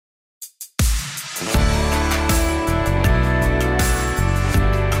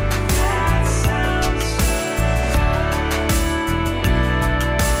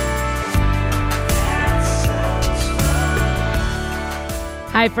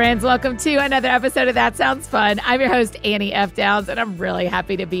Hi, friends. Welcome to another episode of That Sounds Fun. I'm your host, Annie F. Downs, and I'm really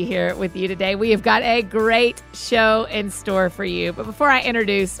happy to be here with you today. We have got a great show in store for you. But before I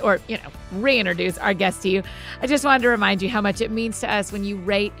introduce or, reintroduce our guest to you, I just wanted to remind you how much it means to us when you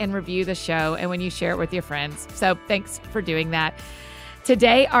rate and review the show and when you share it with your friends. So thanks for doing that.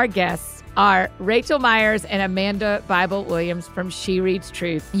 Today, our guests are Rachel Myers and Amanda Bible Williams from She Reads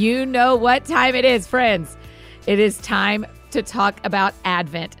Truth. You know what time it is, friends. It is time to talk about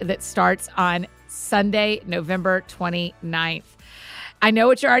Advent that starts on Sunday, November 29th. I know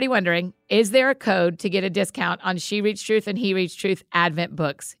what you're already wondering. Is there a code to get a discount on She Reads Truth and He Reads Truth Advent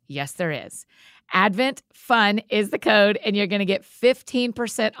books? Yes, there is. Advent Fun is the code, and you're going to get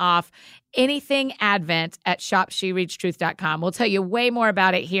 15% off anything Advent at shopshereadstruth.com. We'll tell you way more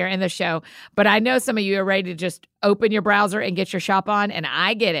about it here in the show, but I know some of you are ready to just open your browser and get your shop on, and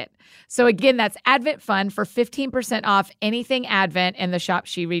I get it. So again, that's Advent Fun for 15% off anything Advent in the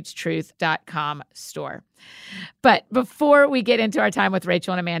shopshereadstruth.com store. But before we get into our time with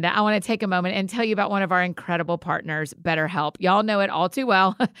Rachel and Amanda, I want to take a moment and tell you about one of our incredible partners, BetterHelp. Y'all know it all too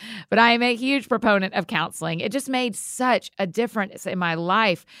well, but I am a huge proponent of counseling. It just made such a difference in my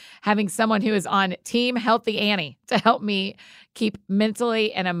life having someone who is on Team Healthy Annie to help me keep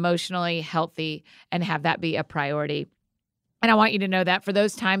mentally and emotionally healthy and have that be a priority. And I want you to know that for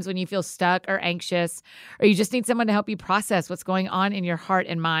those times when you feel stuck or anxious, or you just need someone to help you process what's going on in your heart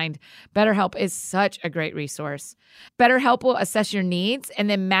and mind, BetterHelp is such a great resource. BetterHelp will assess your needs and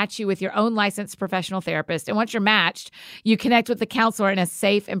then match you with your own licensed professional therapist. And once you're matched, you connect with the counselor in a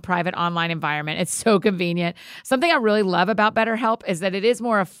safe and private online environment. It's so convenient. Something I really love about BetterHelp is that it is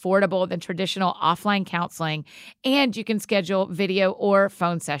more affordable than traditional offline counseling, and you can schedule video or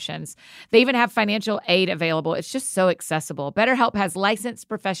phone sessions. They even have financial aid available. It's just so accessible. BetterHelp has licensed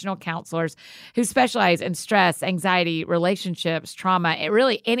professional counselors who specialize in stress, anxiety, relationships, trauma,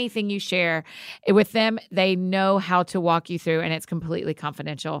 really anything you share. With them, they know how to walk you through, and it's completely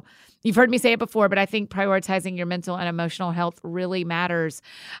confidential. You've heard me say it before, but I think prioritizing your mental and emotional health really matters.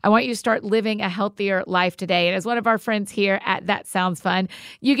 I want you to start living a healthier life today. And as one of our friends here at That Sounds Fun,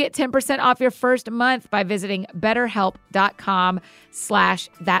 you get 10% off your first month by visiting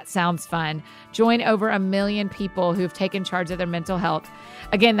betterhelp.com/thatsoundsfun. Join over 1 million people who've taken charge of their mental health.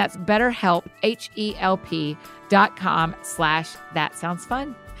 Again, that's BetterHelp,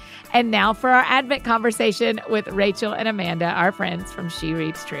 HELP.com/thatsoundsfun. And now for our Advent conversation with Rachel and Amanda, our friends from She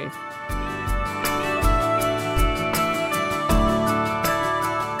Reads Truth.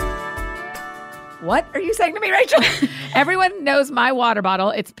 What are you saying to me, Rachel? Everyone knows my water bottle.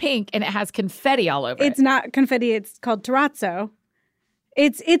 It's pink and it has confetti all over it. It's not confetti. It's called terrazzo.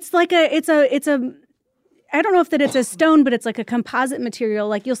 It's a I don't know if that it's a stone, but it's like a composite material.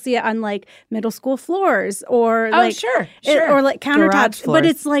 Like you'll see it on like middle school floors or sure. Or like countertops. But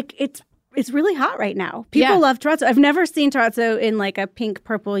it's like it's really hot right now. People love terrazzo. I've never seen terrazzo in like a pink,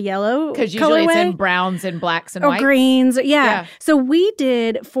 purple, yellow because usually it's in browns and blacks and whites. Or greens. Yeah. So we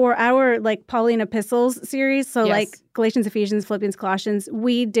did for our like Pauline Epistles series. So like Galatians, Ephesians, Philippians, Colossians,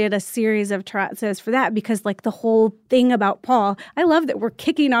 we did a series of terazzos for that because like the whole thing about Paul, I love that we're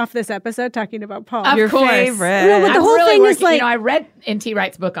kicking off this episode talking about Paul. Of Your course. favorite. No, but the whole thing is like, I read N.T.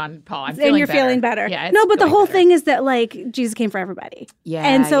 Wright's book on Paul. I'm feeling and you're better. feeling better. Yeah, no, but the whole better. thing is that like Jesus came for everybody. Yeah.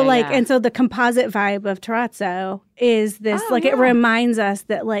 And so yeah. and so the composite vibe of terrazzo is this it reminds us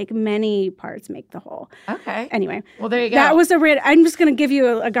that like many parts make the whole. Okay. Anyway. Well, there you go. That was I'm just going to give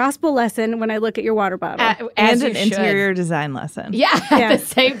you a gospel lesson when I look at your water bottle. As and you an should. interior design lesson. Yeah, at the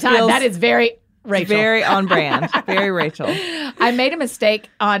same time. That is very Rachel. Very on brand. Very Rachel. I made a mistake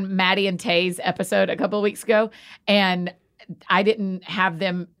on Maddie and Tay's episode a couple of weeks ago, and I didn't have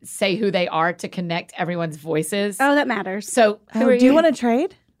them say who they are to connect everyone's voices. Oh, that matters. So who are do you want to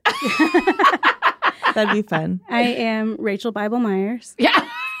trade? That'd be fun. I am Rachel Bible Myers. Yeah.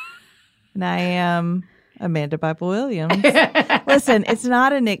 And I am Amanda Bible Williams. Listen, it's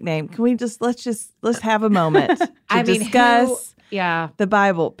not a nickname. Can we let's have a moment to discuss the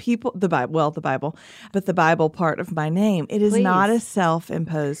Bible, the Bible, but the Bible part of my name. It is not a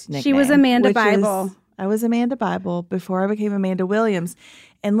self-imposed nickname. She was Amanda Bible. I was Amanda Bible before I became Amanda Williams.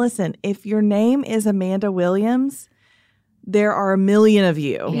 And listen, if your name is Amanda Williams, there are 1 million of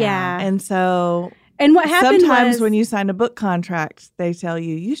you. Yeah. And so And what happened sometimes was, when you sign a book contract, they tell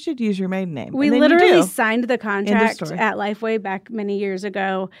you should use your maiden name. We and then literally you do. signed the contract at Lifeway back many years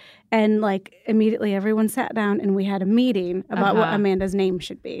ago. And like immediately everyone sat down and we had a meeting about what Amanda's name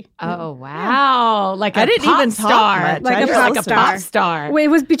should be. Oh, wow. Like I a didn't pop even star. talk much. Like I a just pop listened. Pop star. Well, it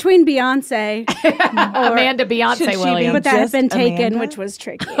was between Beyonce Amanda Beyonce Should she be Williams. but that had Just been taken, Amanda? which was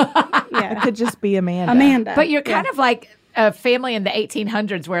tricky. It could just be Amanda. Amanda. But you're kind of like a family in the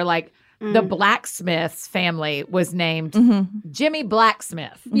 1800s where like the blacksmith's family was named Jimmy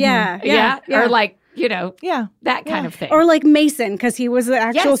Blacksmith. Yeah. Or like, that kind of thing. Or like Mason, because he was the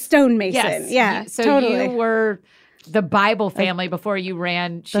actual stonemason. Yes. Yeah, So totally. you were the Bible family before you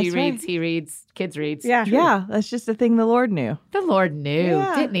ran She That's Reads, right. He Reads, Kids Reads. Yeah, that's just a thing the Lord knew. The Lord knew.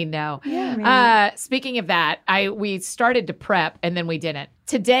 Yeah. Didn't he know? Yeah. Speaking of that, we started to prep and then we didn't.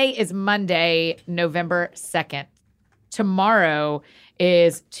 Today is Monday, November 2nd. Tomorrow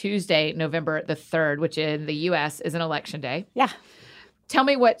is Tuesday, November the 3rd, which in the U.S. is an election day. Yeah. Tell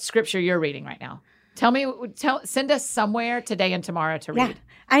me what scripture you're reading right now. Send us somewhere today and tomorrow to read.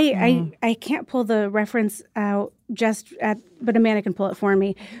 I can't pull the reference out but Amanda can pull it for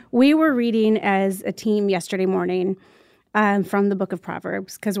me. We were reading as a team yesterday morning from the book of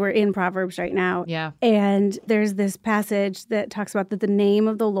Proverbs, because we're in Proverbs right now. Yeah. And there's this passage that talks about that the name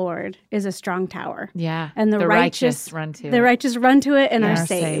of the Lord is a strong tower. Yeah. And the righteous run to it. The righteous run to it and are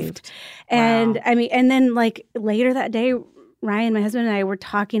saved. And Wow. I mean, and then like later that day, Ryan, my husband, and I were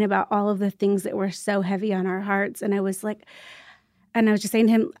talking about all of the things that were so heavy on our hearts. And I was just saying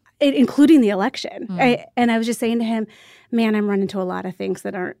to him, including the election. And I was just saying to him, man, I'm running to a lot of things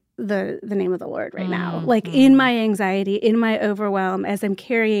that aren't the name of the Lord right now. Like in my anxiety, in my overwhelm, as I'm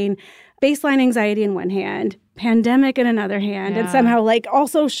carrying baseline anxiety in one hand, pandemic in another hand, and somehow like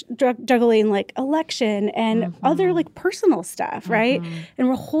also juggling like election and other like personal stuff, right? And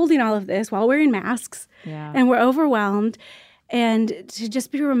we're holding all of this while wearing masks and we're overwhelmed. And to just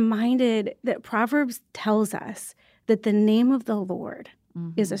be reminded that Proverbs tells us that the name of the Lord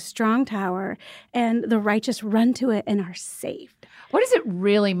is a strong tower and the righteous run to it and are saved. What does it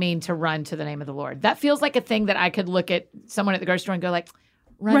really mean to run to the name of the Lord? That feels like a thing that I could look at someone at the grocery store and go like,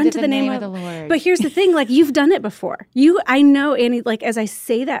 run to the name of the Lord. But here's the thing, like you've done it before. I know, Annie, like as I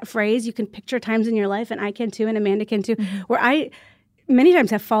say that phrase, you can picture times in your life, and I can too, and Amanda can too, where I many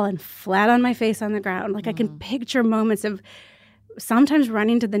times have fallen flat on my face on the ground. Like I can picture moments of sometimes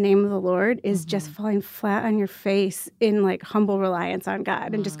running to the name of the Lord is just falling flat on your face in like humble reliance on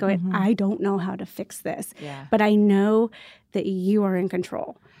God and just going, I don't know how to fix this, but I know that you are in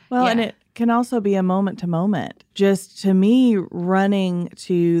control. Well, and it can also be a moment to moment. Just to me, running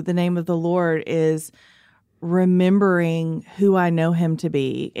to the name of the Lord is remembering who I know him to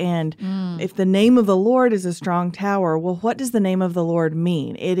be. And if the name of the Lord is a strong tower, well, what does the name of the Lord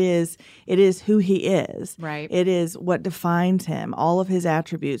mean? It is who he is. Right. It is what defines him, all of his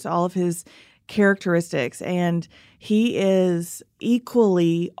attributes, all of his characteristics. And he is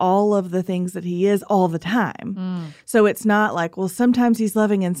equally all of the things that he is all the time. So it's not like, well, sometimes he's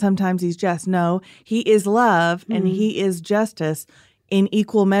loving and sometimes he's just. No, he is love and he is justice in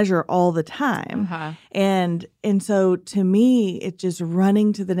equal measure all the time. And so to me, it just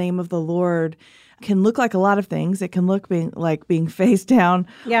running to the name of the Lord can look like a lot of things. It can look being face down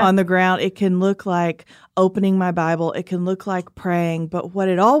on the ground. It can look like opening my Bible. It can look like praying. But what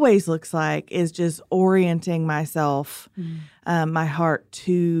it always looks like is just orienting myself, my heart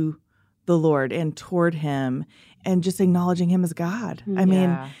to the Lord and toward him and just acknowledging him as God. I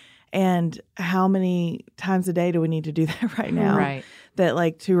mean, and how many times a day do we need to do that right now? Right. That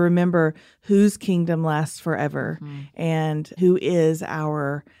like to remember whose kingdom lasts forever and who is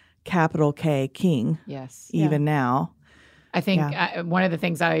our capital K King. Yes. Even now. I think one of the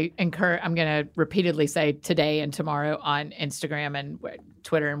things I'm going to repeatedly say today and tomorrow on Instagram and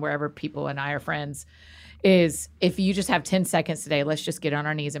Twitter and wherever people and I are friends is if you just have 10 seconds today, let's just get on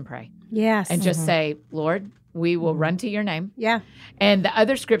our knees and pray. Yes. And just say, Lord, we will run to your name. Yeah. And the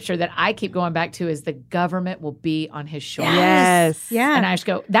other scripture that I keep going back to is the government will be on his shoulders. Yes. Yeah. And I just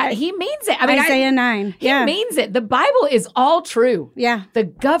go, that he means it. I mean, Isaiah 9. He means it. The Bible is all true. Yeah. The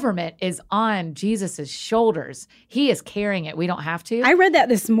government is on Jesus's shoulders. He is carrying it. We don't have to. I read that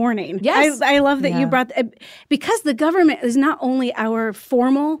this morning. Yes. I love that you brought because the government is not only our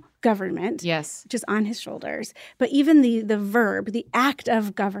formal government, yes, which is on his shoulders, but even the verb, the act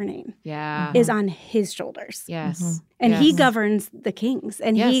of governing, is on his shoulders. Yes. And he governs the kings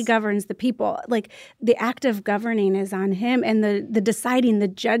and he governs the people. Like the act of governing is on him and the deciding, the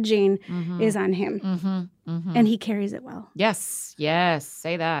judging is on him. And he carries it well. Yes. Yes.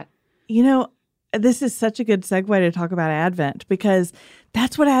 Say that. You know, this is such a good segue to talk about Advent because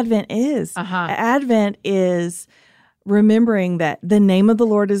that's what Advent is. Advent is remembering that the name of the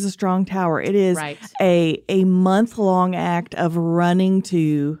Lord is a strong tower. It is a month-long act of running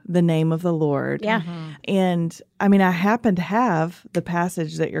to the name of the Lord. Yeah. And I mean, I happen to have the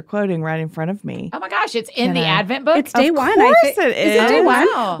passage that you're quoting right in front of me. Oh my gosh, it's in the Advent book? It's day one. Of course it is. Is it day one?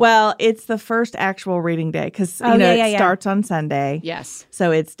 Wow. Well, it's the first actual reading day because it starts on Sunday. Yes. So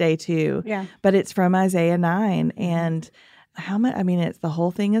it's day 2. Yeah. But it's from Isaiah 9. And how much, I mean, it's the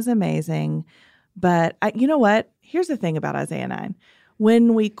whole thing is amazing. But you know what? Here's the thing about Isaiah 9.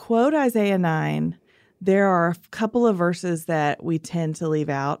 When we quote Isaiah 9, there are a couple of verses that we tend to leave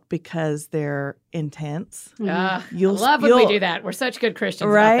out because they're intense. I love when we do that. We're such good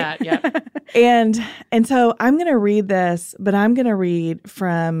Christians about that. Yeah. And so I'm going to read this, but I'm going to read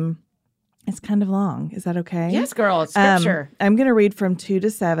from, it's kind of long. Is that okay? Yes, girl. It's scripture. I'm going to read from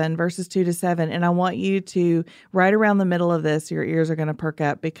 2-7, verses 2-7. And I want you to, right around the middle of this, your ears are going to perk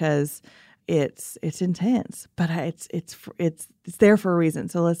up because it's intense, but it's there for a reason.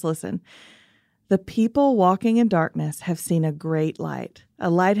 So let's listen. The people walking in darkness have seen a great light. A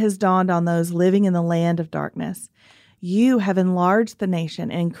light has dawned on those living in the land of darkness. You have enlarged the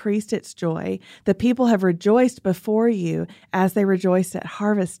nation and increased its joy. The people have rejoiced before you as they rejoiced at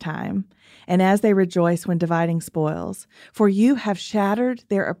harvest time and as they rejoice when dividing spoils. For you have shattered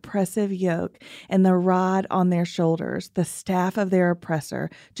their oppressive yoke and the rod on their shoulders, the staff of their oppressor,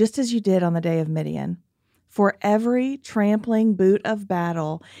 just as you did on the day of Midian. For every trampling boot of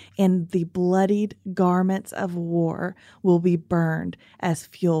battle and the bloodied garments of war will be burned as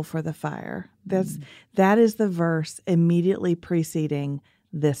fuel for the fire. That is the verse immediately preceding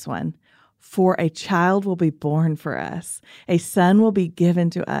this one. For a child will be born for us, a son will be given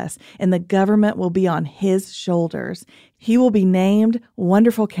to us, and the government will be on his shoulders. He will be named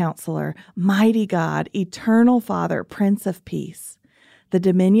Wonderful Counselor, Mighty God, Eternal Father, Prince of Peace. The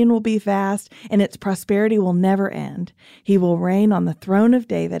dominion will be vast, and its prosperity will never end. He will reign on the throne of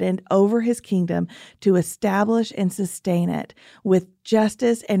David and over his kingdom to establish and sustain it with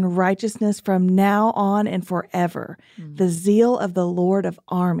justice and righteousness from now on and forever. The zeal of the Lord of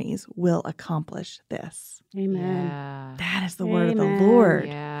armies will accomplish this. Amen. Yeah. That is the word of the Lord.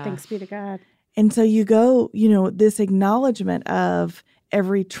 Yeah. Thanks be to God. And so you go, this acknowledgement of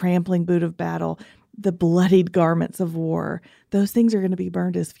every trampling boot of battle, the bloodied garments of war, those things are going to be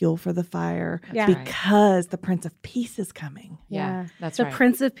burned as fuel for the fire because the Prince of Peace is coming. Yeah, that's the right.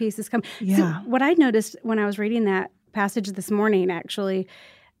 Prince of Peace is coming. Yeah. So what I noticed when I was reading that passage this morning, actually,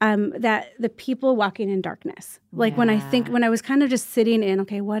 that the people walking in darkness, like when I was kind of just sitting in,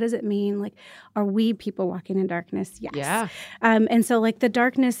 okay, what does it mean? Like, are we people walking in darkness? Yes. Yeah. And so like the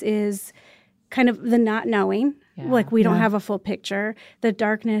darkness is kind of the not knowing. Like we don't have a full picture. The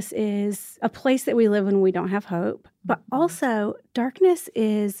darkness is a place that we live when we don't have hope. But also darkness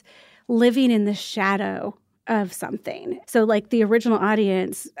is living in the shadow of something. So like the original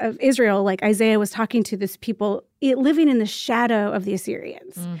audience of Israel, like Isaiah was talking to this people living in the shadow of the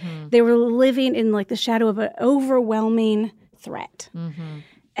Assyrians. Mm-hmm. They were living in like the shadow of an overwhelming threat. Mm-hmm.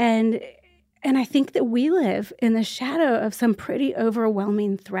 And I think that we live in the shadow of some pretty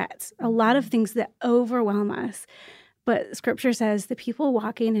overwhelming threats, a lot of things that overwhelm us. But Scripture says the people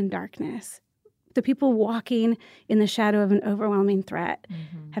walking in darkness, the people walking in the shadow of an overwhelming threat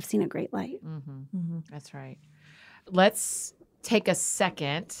have seen a great light. Mm-hmm. Mm-hmm. That's right. Let's take a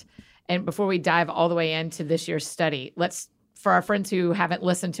second, and before we dive all the way into this year's study, for our friends who haven't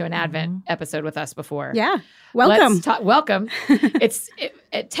listened to an Advent episode with us before. Yeah. Welcome. Welcome.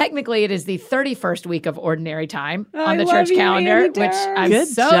 Technically, it is the 31st week of Ordinary Time on the church calendar, which I'm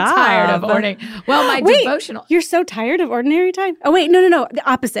tired of ordinary. Well, my devotional. You're so tired of Ordinary Time? Oh, wait. No. The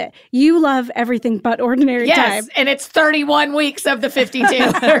opposite. You love everything but Ordinary Time. Yes, and it's 31 weeks of the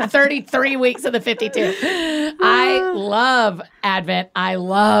 52 or 33 weeks of the 52. I love Advent. I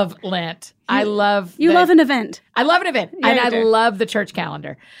love Lent. I love an event. I love an event. Yeah, and I love the church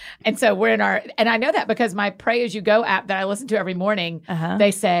calendar. And so we're and I know that because my Pray As You Go app that I listen to every morning,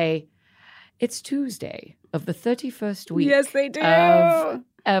 they say, it's Tuesday of the 31st week. Yes, they do.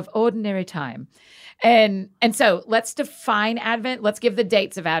 Of Ordinary Time. And so let's define Advent. Let's give the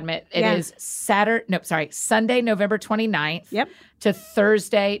dates of Advent. It is Sunday, November 29th to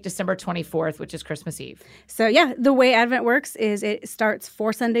Thursday, December 24th, which is Christmas Eve. So the way Advent works is it starts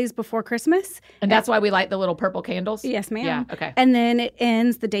 4 Sundays before Christmas. And that's why we light the little purple candles? Yes, ma'am. Yeah, okay. And then it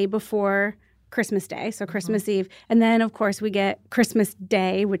ends the day before Christmas Day, so Christmas Eve. And then, of course, we get Christmas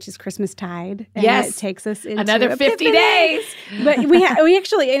Day, which is Christmas Tide. And it takes us into another 50 days. But we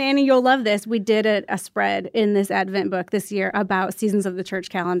actually, and Annie, you'll love this, we did a spread in this Advent book this year about seasons of the church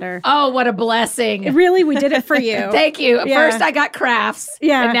calendar. Oh, what a blessing. Really, we did it for you. Thank you. Yeah. First, I got crafts.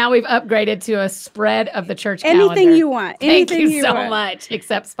 Yeah. And now we've upgraded to a spread of the church calendar. Anything you want. Thank you so much,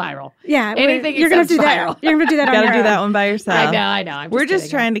 except Spiral. Yeah. Anything you're going to do Spiral. that. You're going to do that on your own. Got to do that one by yourself. I know. We're just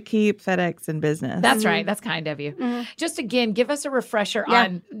trying to keep FedEx and business. That's right. That's kind of you. Just again, give us a refresher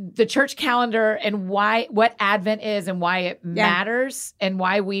on the church calendar and what Advent is and why it matters and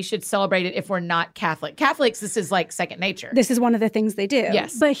why we should celebrate it if we're not Catholic. Catholics, this is like second nature. This is one of the things they do.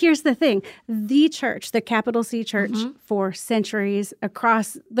 Yes. But here's the thing. The church, the capital C church, for centuries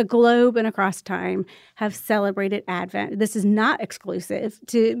across the globe and across time have celebrated Advent. This is not exclusive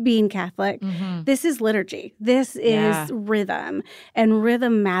to being Catholic. This is liturgy. This is rhythm. And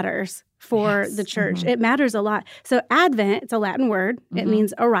rhythm matters for the church. It matters a lot. So Advent, it's a Latin word. It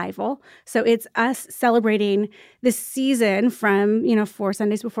means arrival. So it's us celebrating this season from, 4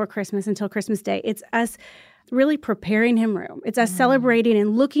 Sundays before Christmas until Christmas Day. It's us really preparing him room. It's us celebrating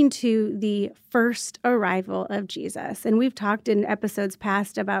and looking to the first arrival of Jesus. And we've talked in episodes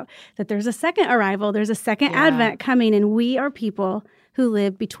past about that there's a second arrival, there's a second Advent coming, and we are people who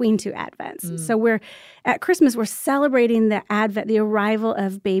live between two Advents. So we're at Christmas, we're celebrating the Advent, the arrival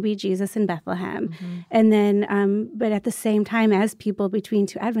of baby Jesus in Bethlehem. And then, but at the same time as people between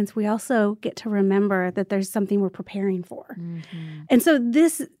two Advents, we also get to remember that there's something we're preparing for. And so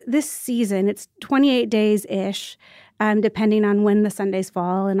this season, it's 28 days-ish, depending on when the Sundays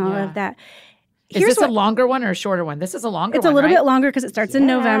fall and all of that. Is this a longer one or a shorter one? This is a longer one, It's a little bit longer because it starts in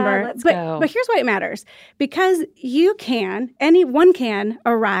November. Let's go. But here's why it matters. Because anyone can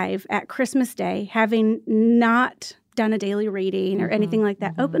arrive at Christmas Day having not done a daily reading or anything like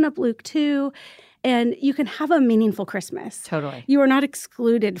that. Open up Luke 2, and you can have a meaningful Christmas. Totally. You are not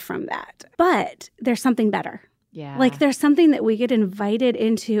excluded from that. But there's something better. Yeah. Like there's something that we get invited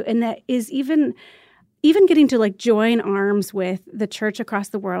into, and that is even getting to like join arms with the church across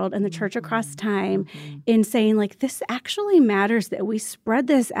the world and the church across time in saying like, this actually matters that we spread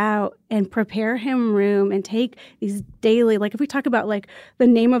this out and prepare him room and take these daily, like if we talk about like the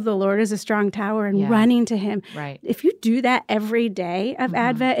name of the Lord is a strong tower and running to him. Right. If you do that every day of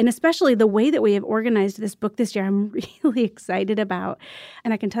Advent, and especially the way that we have organized this book this year, I'm really excited about,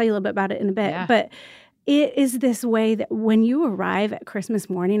 and I can tell you a little bit about it in a bit, but it is this way that when you arrive at Christmas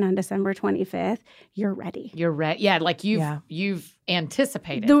morning on December 25th, you're ready. You're ready. Yeah, like you've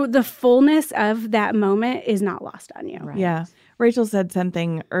anticipated. The fullness of that moment is not lost on you. Right. Yeah. Rachel said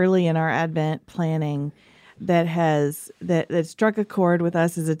something early in our Advent planning that struck a chord with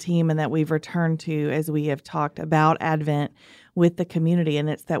us as a team and that we've returned to as we have talked about Advent with the community. And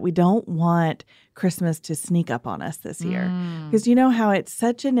it's that we don't want Christmas to sneak up on us this year. Because you know how it's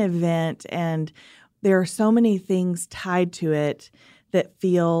such an event and there are so many things tied to it that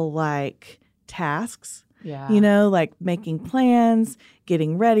feel like tasks. Yeah. Like making plans,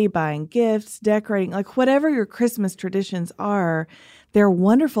 getting ready, buying gifts, decorating, like whatever your Christmas traditions are, they're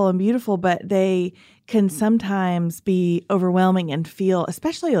wonderful and beautiful, but they can sometimes be overwhelming and feel,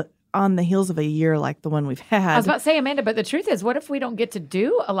 especially on the heels of a year like the one we've had. I was about to say, Amanda, but the truth is, what if we don't get to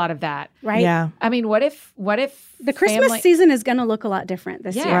do a lot of that? Right? Yeah. I mean, what if the Christmas season is going to look a lot different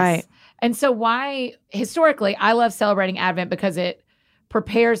this year? Right. And so historically, I love celebrating Advent because it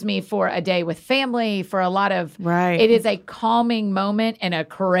prepares me for a day with family, for a lot of, it is a calming moment in a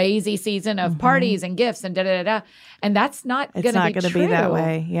crazy season of parties and gifts and da-da-da-da. And that's not going to be true. It's not going to be that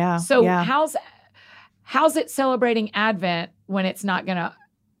way. Yeah. So how's it celebrating Advent when it's not going to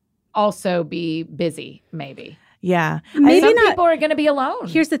also be busy, maybe? Yeah. Maybe some people are going to be alone.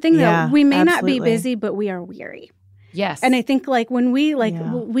 Here's the thing, though. We may not be busy, but we are weary. Yes. And I think like when we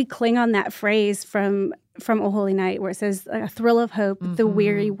we cling on that phrase from O Holy Night where it says a thrill of hope, the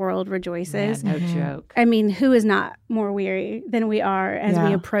weary world rejoices. Yeah, no joke. I mean, who is not more weary than we are as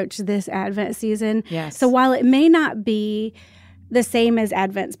we approach this Advent season? Yes. So while it may not be the same as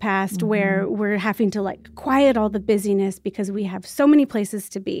Advent's past where we're having to like quiet all the busyness because we have so many places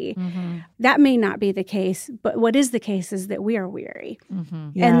to be. That may not be the case, but what is the case is that we are weary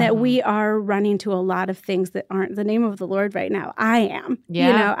and that we are running to a lot of things that aren't the name of the Lord right now. I am.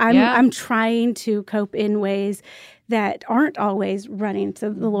 I'm trying to cope in ways that aren't always running to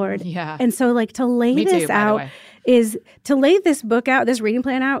the Lord. Yeah. And so like to lay this out is to lay this book out, this reading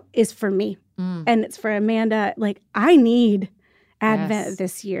plan out is for me. And it's for Amanda. Like I need Advent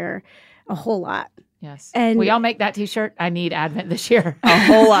this year a whole lot. Yes. And we all make that T-shirt. I need Advent this year. A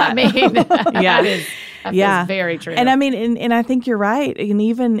whole lot. I mean, that is very true. And I mean, and I think you're right. And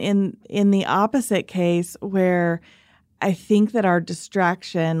even in the opposite case where I think that our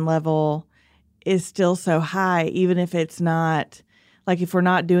distraction level is still so high, even if it's not, like if we're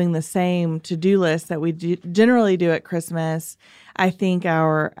not doing the same to-do list that we generally do at Christmas, I think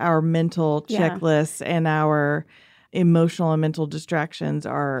our mental checklists and our emotional and mental distractions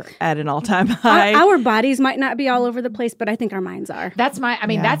are at an all-time high. Our bodies might not be all over the place, but I think our minds are. That's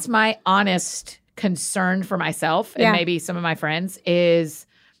my honest concern for myself and maybe some of my friends is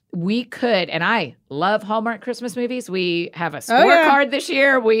we could, and I love Hallmark Christmas movies. We have a scorecard this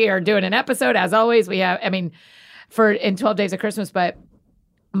year. We are doing an episode, as always. We have, in 12 Days of Christmas, but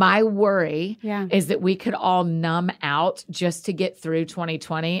my worry is that we could all numb out just to get through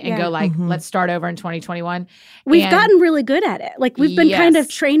 2020 and go let's start over in 2021. We've gotten really good at it. Like we've been kind of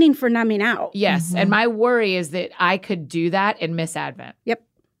training for numbing out. Yes. And my worry is that I could do that and miss Advent. Yep.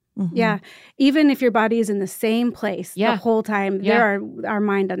 Mm-hmm. Yeah. Even if your body is in the same place the whole time, our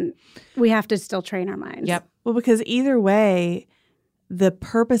mind doesn't, we have to still train our minds. Yep. Well, because either way, the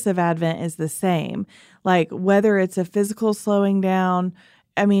purpose of Advent is the same. Like whether it's a physical slowing down,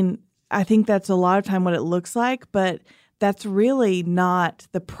 I think that's a lot of time what it looks like, but that's really not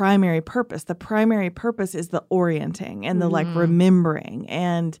the primary purpose. The primary purpose is the orienting and the remembering.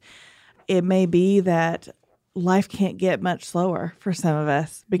 And it may be that life can't get much slower for some of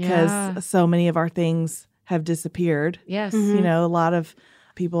us because so many of our things have disappeared. Yes. Mm-hmm. A lot of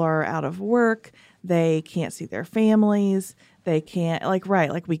people are out of work. They can't see their families. They can't,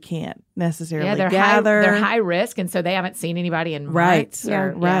 we can't necessarily gather. They're high risk, and so they haven't seen anybody in months.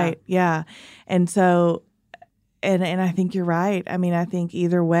 Yeah. And so, and I think you're right. I think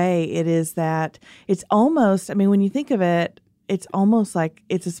either way, it is that it's almost, when you think of it, it's almost like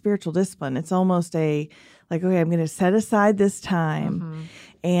it's a spiritual discipline. It's almost okay, I'm going to set aside this time,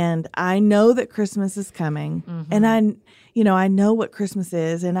 and I know that Christmas is coming, and I know what Christmas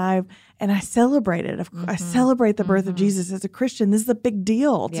is, and I celebrate it. I celebrate the birth of Jesus as a Christian. This is a big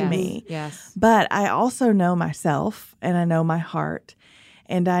deal to me. Yes. But I also know myself, and I know my heart,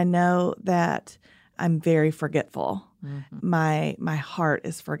 and I know that I'm very forgetful. My heart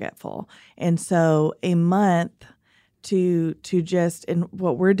is forgetful, and so a month to just, and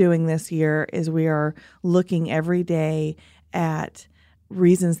what we're doing this year is we are looking every day at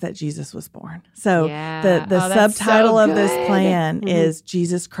reasons that Jesus was born. So the subtitle of this plan is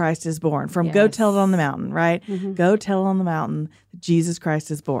Jesus Christ is born. From Go Tell It on the Mountain, right? Go tell it on the mountain, Jesus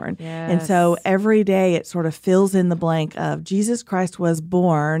Christ is born. Yes. And so every day it sort of fills in the blank of Jesus Christ was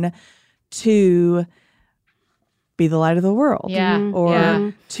born to be the light of the world,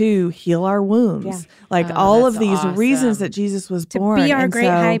 or to heal our wounds. All of these reasons that Jesus was born. To be our great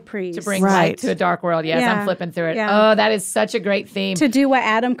high priest. To bring light to a dark world. Yes, I'm flipping through it. Yeah. Oh, that is such a great theme. To do what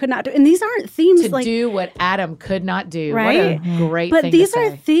Adam could not do. And these aren't themes to do what Adam could not do. Right? What a great but thing these to say.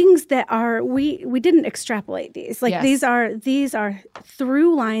 are things that are, we didn't extrapolate these. These are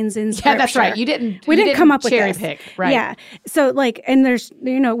through lines in Scripture. Yeah, that's right. We didn't come up with cherry this. pick. Right. Yeah. So and there's,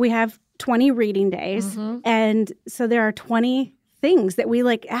 we have 20 reading days. And so there are 20 things that we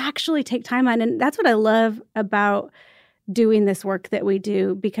actually take time on. And that's what I love about doing this work that we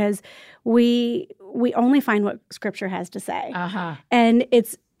do, because we only find what Scripture has to say. And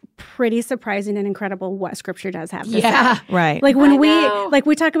it's pretty surprising and incredible what Scripture does have to say. Right. When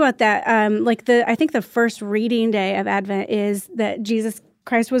we talk about that, I think the first reading day of Advent is that Jesus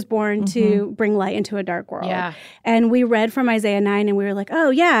Christ was born to bring light into a dark world. Yeah. And we read from Isaiah 9 and we were like,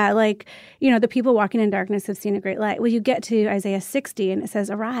 oh yeah, the people walking in darkness have seen a great light. Well, you get to Isaiah 60 and it says,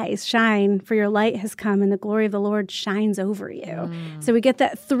 arise, shine, for your light has come and the glory of the Lord shines over you. So we get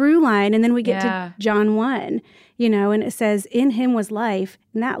that through line, and then we get to John 1, and it says, in him was life,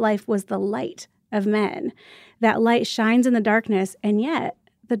 and that life was the light of men. That light shines in the darkness, and yet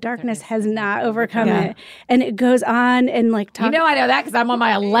the darkness has not overcome it. And it goes on and I know that because I'm on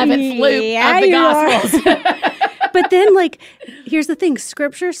my 11th loop of the Gospels. But then here's the thing.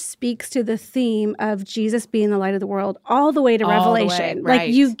 Scripture speaks to the theme of Jesus being the light of the world all the way to Revelation. Right.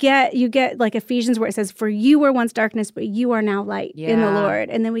 You get Ephesians where it says, for you were once darkness, but you are now light in the Lord.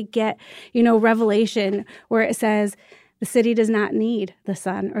 And then we get, Revelation where it says, the city does not need the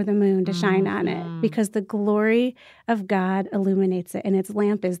sun or the moon to shine on it, because the glory of God illuminates it, and its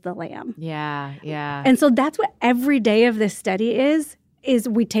lamp is the Lamb. Yeah. And so that's what every day of this study is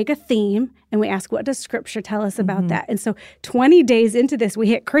we take a theme and we ask, what does Scripture tell us about that? And so 20 days into this, we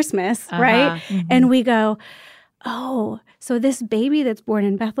hit Christmas, right? And we go, oh, so this baby that's born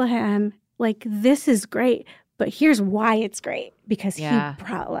in Bethlehem, this is great, but here's why it's great, because he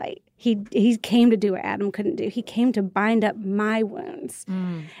brought light. He came to do what Adam couldn't do. He came to bind up my wounds.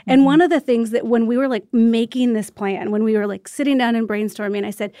 And one of the things that when we were making this plan, when we were sitting down and brainstorming, I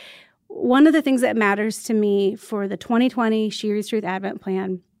said, one of the things that matters to me for the 2020 She Reads Truth Advent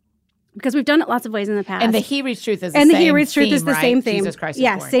Plan, because we've done it lots of ways in the past. And the He Reads Truth is the same theme, He Reads Truth is the same theme. Jesus Christ is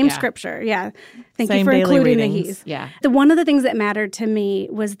born. Same Scripture. Yeah. Thank same you for including the He's. Yeah. One of the things that mattered to me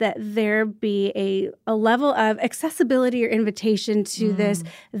was that there be a level of accessibility or invitation to this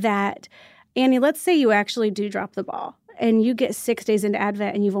that, Annie, let's say you actually do drop the ball. and you get 6 days into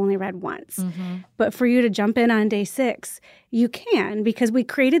Advent and you've only read once. But for you to jump in on day 6, you can, because we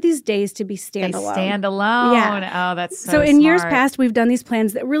created these days to be standalone. They stand alone. Yeah. Oh, that's so in years past, we've done these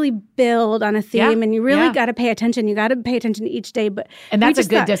plans that really build on a theme, and you really got to pay attention. You got to pay attention to each day. And that's a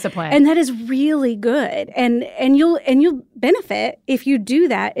good discipline. And that is really good. And you'll benefit if you do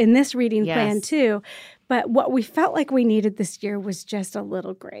that in this reading plan too. But what we felt like we needed this year was just a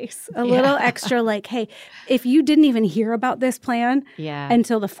little grace, a little extra like, hey, if you didn't even hear about this plan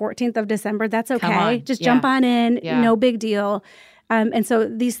until the 14th of December, that's okay. Just jump on in. No big deal. And so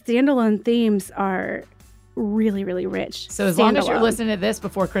these standalone themes are really, really rich. So as long as you're listening to this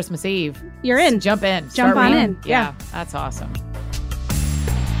before Christmas Eve, you're in. Jump in. Jump on in. Yeah, that's awesome.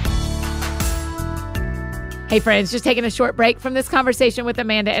 Hey, friends, just taking a short break from this conversation with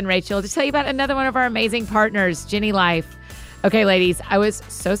Amanda and Rachel to tell you about another one of our amazing partners, Ginny Life. Okay, ladies, I was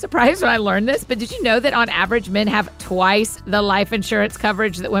so surprised when I learned this, but did you know that on average, men have twice the life insurance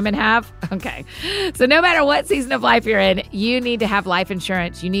coverage that women have? Okay. So no matter what season of life you're in, you need to have life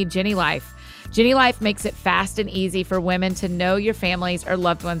insurance. You need Ginny Life. Ginny Life makes it fast and easy for women to know your families or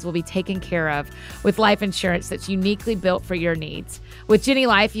loved ones will be taken care of with life insurance that's uniquely built for your needs. With Ginny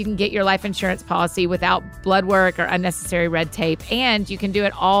Life, you can get your life insurance policy without blood work or unnecessary red tape, and you can do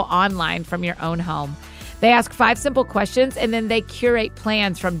it all online from your own home. They ask 5 simple questions, and then they curate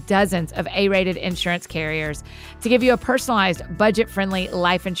plans from dozens of A-rated insurance carriers to give you a personalized, budget-friendly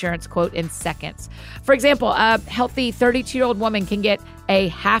life insurance quote in seconds. For example, a healthy 32-year-old woman can get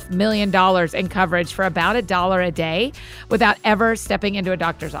 $500,000 in coverage for about $1 a day without ever stepping into a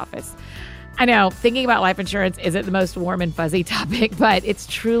doctor's office. I know, thinking about life insurance isn't the most warm and fuzzy topic, but it's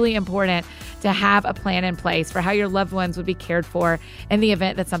truly important to have a plan in place for how your loved ones would be cared for in the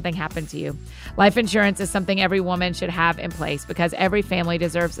event that something happened to you. Life insurance is something every woman should have in place because every family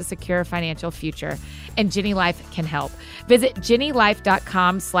deserves a secure financial future, and Ginny Life can help. Visit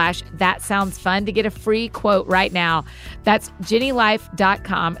GinnyLife.com/thatsoundsfun to get a free quote right now. That's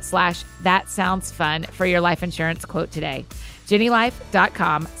GinnyLife.com/thatsoundsfun for your life insurance quote today.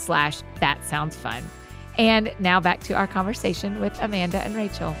 GinnyLife.com/thatsoundsfun. And now back to our conversation with Amanda and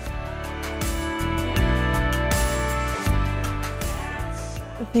Rachel.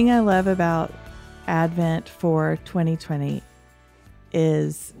 The thing I love about Advent for 2020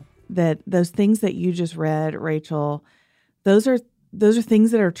 is that those things that you just read, Rachel, those are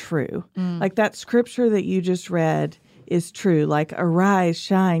things that are true. Like that scripture that you just read is true. Like, arise,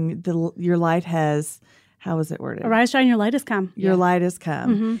 shine, your light has, how is it worded? Arise, shine, your light has come. Your light has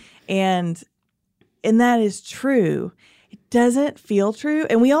come. And that is true. It doesn't feel true.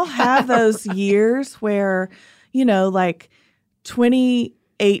 And we all have those years where, like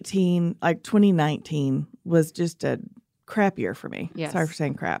 2018, like 2019 was just a crap year for me. Yes. Sorry for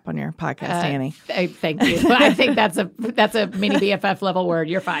saying crap on your podcast, Annie. Thank you. I think that's a mini BFF level word.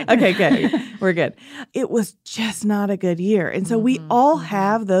 You're fine. Okay, good. We're good. It was just not a good year. And so we all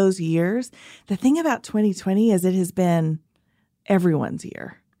have those years. The thing about 2020 is it has been everyone's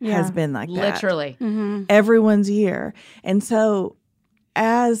year. Has been like that. Literally. Everyone's year. And so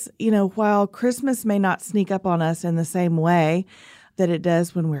as, while Christmas may not sneak up on us in the same way that it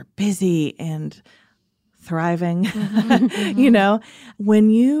does when we're busy and thriving, when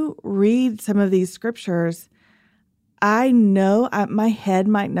you read some of these scriptures, I know my head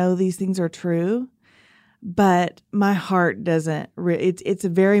might know these things are true, but my heart doesn't. It's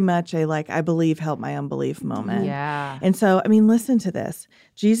very much a like, I believe, help my unbelief moment. Yeah. And so, listen to this.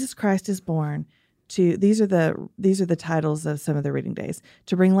 Jesus Christ is born. These are the titles of some of the reading days: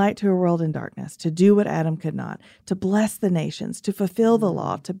 to bring light to a world in darkness, to do what Adam could not, to bless the nations, to fulfill the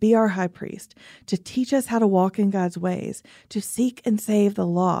law, to be our high priest, to teach us how to walk in God's ways, to seek and save the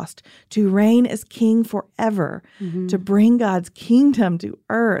lost, to reign as king forever, to bring God's kingdom to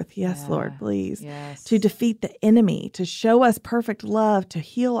earth. Yes, Lord, please. Yes. To defeat the enemy, to show us perfect love, to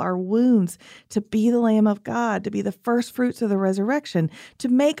heal our wounds, to be the Lamb of God, to be the first fruits of the resurrection, to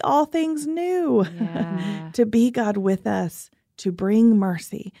make all things new. Yeah. To be God with us, to bring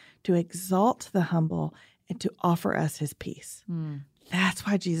mercy, to exalt the humble, and to offer us his peace. That's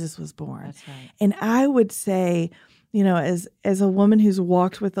why Jesus was born. That's right. And I would say, as a woman who's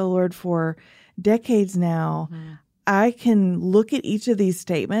walked with the Lord for decades now, I can look at each of these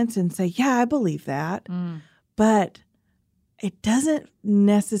statements and say, yeah, I believe that. But it doesn't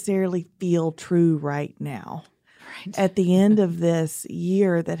necessarily feel true right now. Right. At the end of this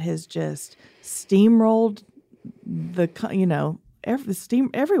year that has just steamrolled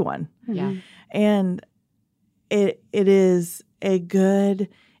everyone. Yeah. And it is a good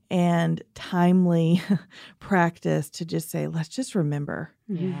and timely practice to just say, let's just remember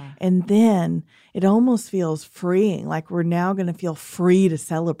And then it almost feels freeing, like we're now going to feel free to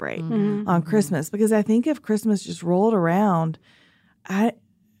celebrate on Christmas. Because I think if Christmas just rolled around, I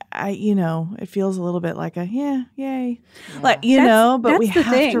it feels a little bit like a yay. Like, but we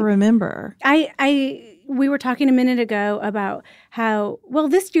have to remember. We were talking a minute ago about how, well,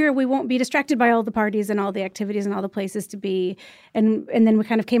 this year we won't be distracted by all the parties and all the activities and all the places to be. And then we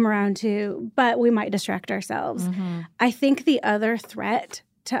kind of came around to, but we might distract ourselves. I think the other threat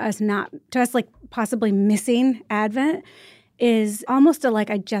to us like possibly missing Advent is almost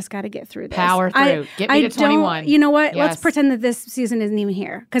I just got to get through this. Power through. Get me to 21. You know what? Yes. Let's pretend that this season isn't even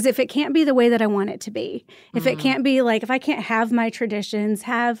here. Because if it can't be the way that I want it to be, if it can't be if I can't have my traditions,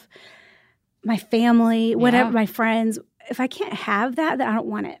 have my family, whatever, my friends, if I can't have that, then I don't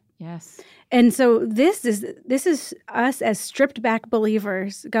want it. Yes. And so this is us as stripped back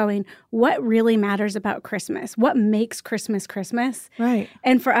believers going, what really matters about Christmas? What makes Christmas Christmas? Right.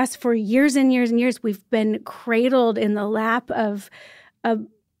 And for us, for years and years and years, we've been cradled in the lap of a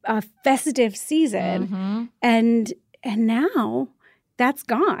festive season. And now that's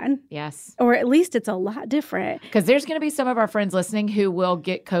gone. Yes. Or at least it's a lot different. Because there's going to be some of our friends listening who will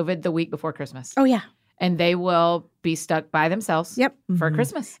get COVID the week before Christmas. Oh, yeah. And they will be stuck by themselves for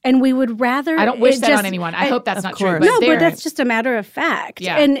Christmas. And we would rather... I don't wish that on anyone. I hope that's not true. But but that's just a matter of fact.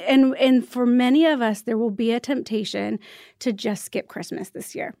 Yeah. And for many of us, there will be a temptation to just skip Christmas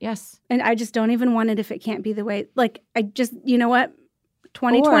this year. Yes. And I just don't even want it if it can't be the way... I just, you know what?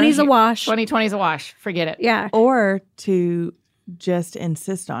 2020 is a wash. 2020 is a wash. Forget it. Yeah. Or to just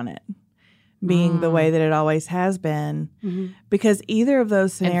insist on it being the way that it always has been, because either of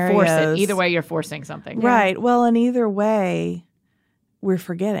those scenarios... And force it. Either way, you're forcing something. Right. Well, and either way, we're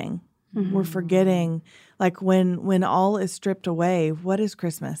forgetting. We're forgetting, when all is stripped away, what is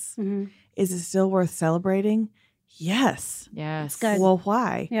Christmas? Is it still worth celebrating? Yes. Yes. Good. Well,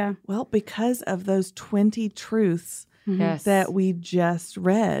 why? Yeah. Well, because of those 20 truths that we just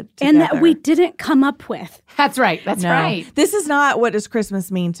read together. And that we didn't come up with. That's right. That's right. This is not what does Christmas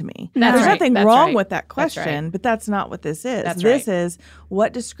mean to me. That's There's right. nothing That's wrong right. with that question, but that's not what this is. That's this right. is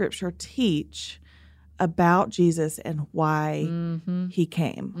what does Scripture teach about Jesus and why he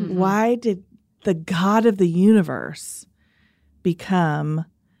came. Why did the God of the universe become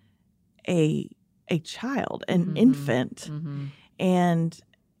a child, an infant, and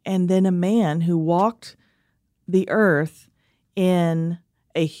then a man who walked the earth in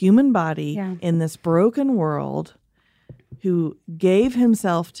a human body in this broken world, who gave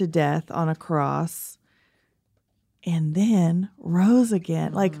himself to death on a cross and then rose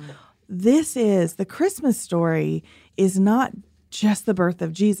again. This is the Christmas story is not just the birth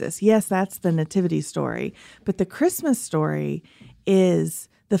of Jesus. Yes, that's the nativity story, but the Christmas story is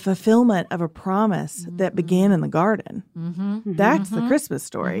the fulfillment of a promise that began in the garden. That's the Christmas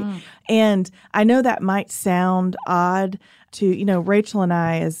story. And I know that might sound odd to, Rachel and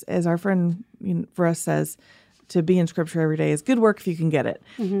I, as our friend for us says, to be in Scripture every day is good work if you can get it.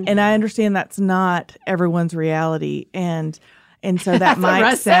 And I understand that's not everyone's reality. And so that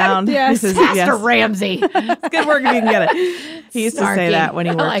might sound... Yes. Pastor Ramsey. It's good work if you can get it. He used to say that when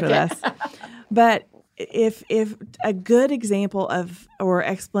he worked with us. But if a good example of or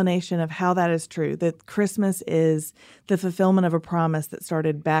explanation of how that is true, that Christmas is the fulfillment of a promise that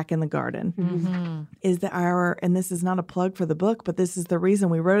started back in the garden, is that and this is not a plug for the book, but this is the reason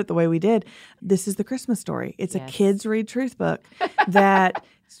we wrote it the way we did. This is the Christmas story. It's a kids read truth book that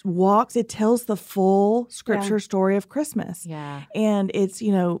it tells the full Scripture story of Christmas. Yeah. And it's,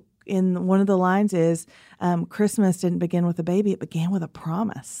 in one of the lines is, Christmas didn't begin with a baby, it began with a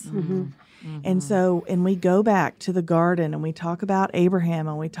promise. And so, and we go back to the garden and we talk about Abraham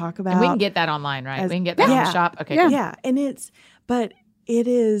and we talk about... And we can get that online, right? We can get that on the shop. Okay. Yeah. And that's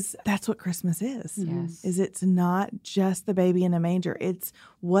what Christmas is. Yes. Is it's not just the baby in a manger. It's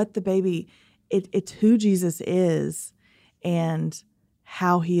what the baby, it's who Jesus is and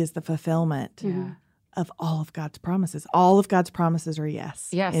how he is the fulfillment of all of God's promises. All of God's promises are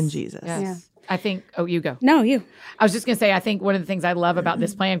yes in Jesus. Yes. Yeah. I think, you go. No, you. I was just going to say, I think one of the things I love about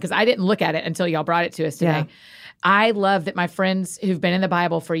this plan, because I didn't look at it until y'all brought it to us today. I love that my friends who've been in the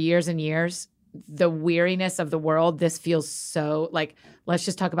Bible for years and years, the weariness of the world, this feels so let's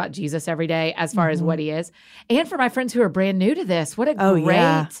just talk about Jesus every day as far as what he is. And for my friends who are brand new to this, what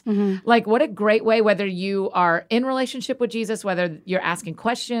a what a great way, whether you are in relationship with Jesus, whether you're asking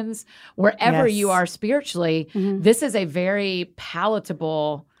questions, wherever you are spiritually, this is a very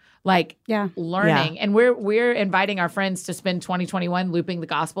palatable learning. And we're inviting our friends to spend 2021 looping the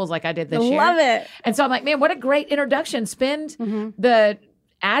Gospels like I did this year. Love it. And so I'm like, man, what a great introduction. Spend the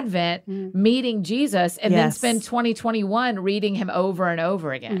Advent meeting Jesus and then spend 2021 reading him over and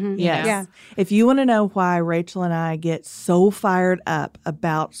over again. Yes. Yeah. If you want to know why Rachel and I get so fired up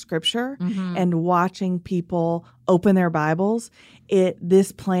about Scripture and watching people open their Bibles,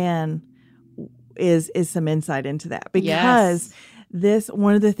 this plan is some insight into that, because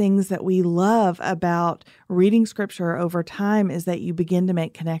one of the things that we love about reading Scripture over time is that you begin to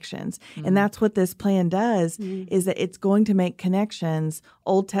make connections. And that's what this plan does, is that it's going to make connections,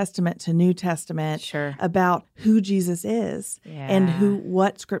 Old Testament to New Testament, about who Jesus is and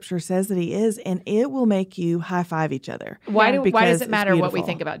what Scripture says that he is. And it will make you high five each other. Why does it matter what we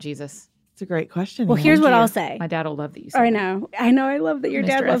think about Jesus? It's a great question. Well, here's what I'll say. My dad will love that you say I know. I love that your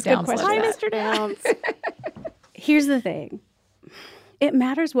dad loves good questions. Hi, Mr. Downs. Here's the thing. It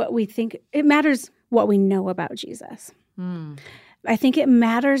matters what we think. It matters what we know about Jesus. I think it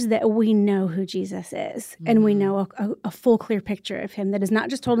matters that we know who Jesus is and we know a full, clear picture of him that is not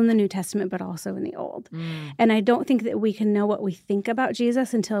just told in the New Testament, but also in the Old. And I don't think that we can know what we think about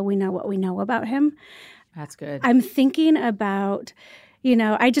Jesus until we know what we know about him. That's good. I'm thinking about...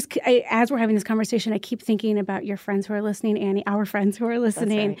 as we're having this conversation, I keep thinking about your friends who are listening, Annie, our friends who are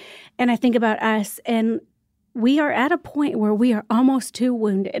listening. Right. And I think about us, and we are at a point where we are almost too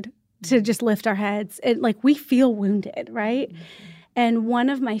wounded to just lift our heads. We feel wounded, right? And one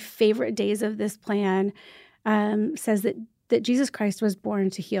of my favorite days of this plan says that Jesus Christ was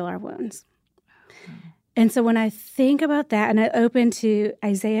born to heal our wounds. And so when I think about that, and I open to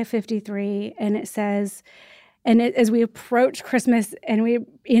Isaiah 53, and it says... as we approach Christmas and we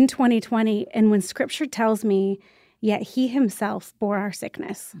in 2020, and when Scripture tells me, yet he himself bore our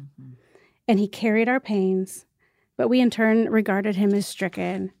sickness and he carried our pains, but we in turn regarded him as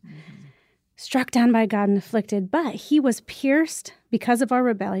stricken, struck down by God and afflicted. But he was pierced because of our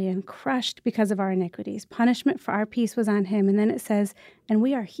rebellion, crushed because of our iniquities. Punishment for our peace was on him. And then it says, and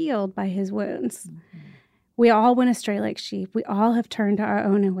we are healed by his wounds. We all went astray like sheep. We all have turned to our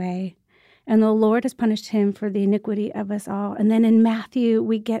own way. And the Lord has punished him for the iniquity of us all. And then in Matthew,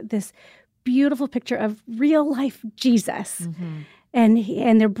 we get this beautiful picture of real life Jesus. And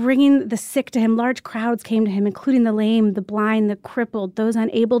they're bringing the sick to him. Large crowds came to him, including the lame, the blind, the crippled, those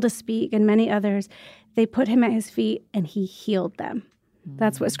unable to speak, and many others. They put him at his feet, and he healed them.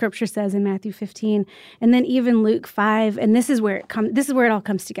 That's what Scripture says in Matthew 15. And then even Luke 5, and this is where it all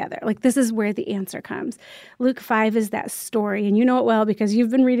comes together. This is where the answer comes. Luke 5 is that story, and you know it well because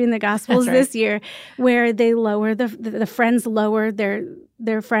you've been reading the Gospels this year, where they lower the friends lower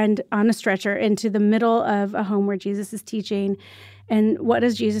their friend on a stretcher into the middle of a home where Jesus is teaching. And what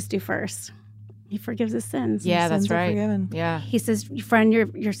does Jesus do first? He forgives his sins. Yeah, that's right. Forgiven. Yeah. He says, friend,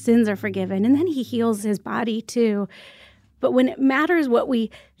 your sins are forgiven. And then he heals his body too. But when it matters what we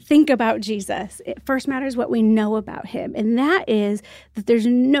think about Jesus, it first matters what we know about him. And that is that there's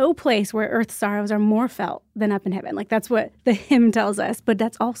no place where earth's sorrows are more felt than up in heaven. That's what the hymn tells us. But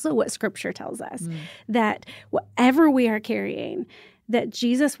that's also what Scripture tells us, that whatever we are carrying, that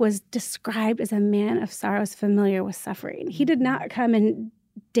Jesus was described as a man of sorrows, familiar with suffering. He did not come and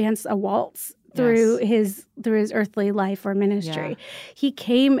dance a waltz through his earthly life or ministry. Yeah. He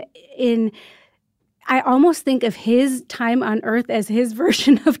came in... I almost think of his time on earth as his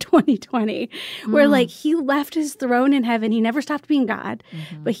version of 2020, where he left his throne in heaven. He never stopped being God,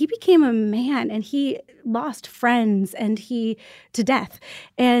 but he became a man, and he lost friends and to death.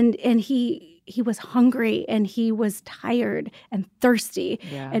 And he was hungry, and he was tired and thirsty,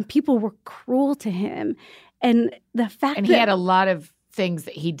 and people were cruel to him. And the fact that he had a lot of things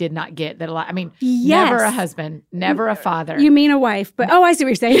that he did not get. Never a husband, never a father. You mean a wife, but I see what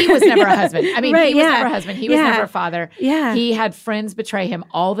you're saying. He was never a husband. He was never a husband. He was never a father. Yeah. He had friends betray him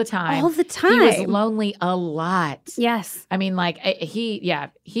all the time. All the time. He was lonely a lot. Yes.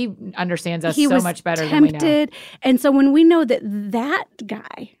 He understands us so much better than we know. Tempted. And so when we know that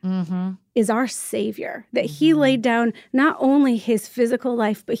guy is our Savior, that he laid down not only his physical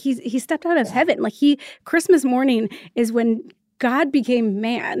life, but he stepped out of heaven. Christmas morning is when God became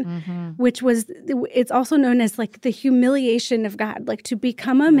man, which it's also known as the humiliation of God, to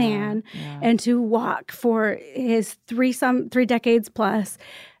become a man and to walk for his 3 decades plus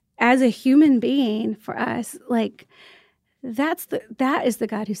as a human being for us. That is the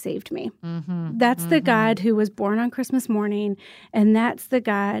God who saved me. That's the God who was born on Christmas morning, and that's the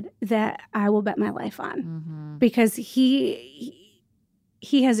God that I will bet my life on, because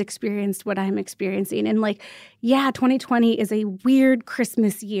he has experienced what I'm experiencing. And 2020 is a weird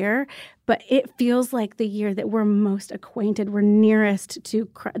Christmas year, but it feels like the year that we're most acquainted, we're nearest to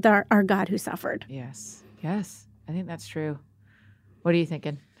our God who suffered. Yes. I think that's true. What are you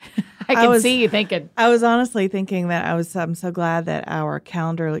thinking? I can see you thinking. I was honestly thinking that I'm so glad that our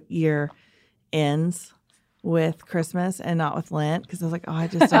calendar year ends with Christmas and not with Lent, because I was like, I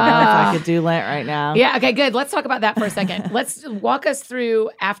just don't know if I could do Lent right now. Yeah, okay, good. Let's talk about that for a second. Let's walk us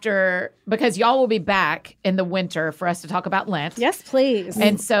through after, because y'all will be back in the winter for us to talk about Lent. Yes, please.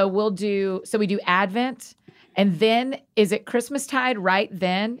 And so we do Advent, and then is it Christmastide right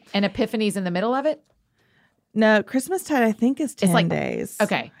then, and Epiphany's in the middle of it? No, Christmastide I think is 10 days.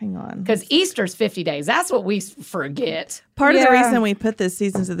 Okay. Hang on. Because Easter's 50 days. That's what we forget. Part of the reason we put the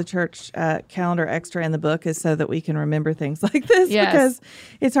Seasons of the Church calendar extra in the book is so that we can remember things like this, because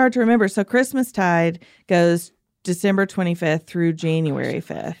it's hard to remember. So Christmastide goes December 25th through January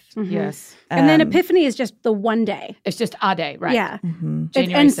 5th. Mm-hmm. Yes. And then Epiphany is just the one day. It's just a day, right? Yeah. Mm-hmm.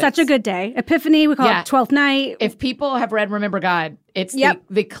 And 6th. Such a good day. Epiphany, we call it 12th night. If people have read Remember God, it's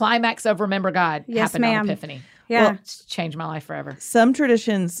the climax of Remember God happened on Epiphany. Yeah. Well, it's changed my life forever. Some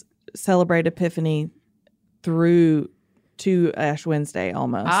traditions celebrate Epiphany through to Ash Wednesday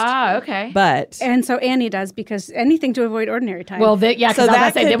almost. Ah, okay. And so Annie does, because anything to avoid ordinary time. Well, because so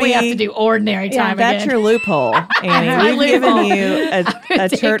then we have to do ordinary time again. That's your loophole, Annie. We've given you a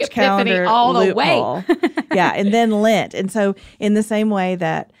church calendar all the loophole. Yeah, and then Lent. And so in the same way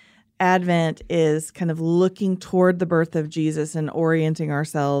that Advent is kind of looking toward the birth of Jesus and orienting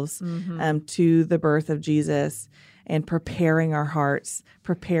ourselves to the birth of Jesus and preparing our hearts,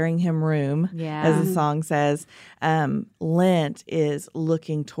 preparing him room, as the song says. Lent is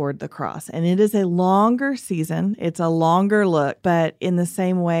looking toward the cross. And it is a longer season. It's a longer look. But in the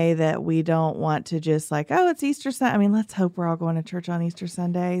same way that we don't want to just it's Easter Sunday. I mean, let's hope we're all going to church on Easter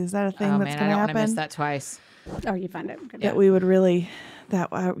Sunday. Is that a thing that's going to happen? I don't want to miss that twice. Oh, you find it. That we would really,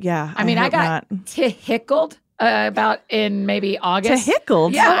 I got tickled about in maybe August.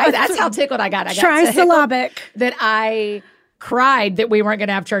 Tickled? Yeah, that's how tickled I got. Trisyllabic. That I cried that we weren't going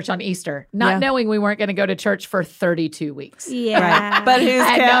to have church on Easter, not knowing we weren't going to go to church for 32 weeks. Yeah. Right. But who's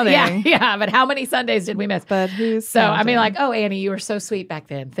counting? Yeah, but how many Sundays did we miss? But who's counting? Annie, you were so sweet back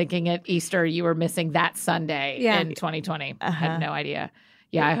then, thinking at Easter you were missing that Sunday in 2020. I had no idea.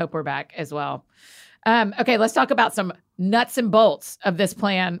 Yeah, I hope we're back as well. Okay, let's talk about some nuts and bolts of this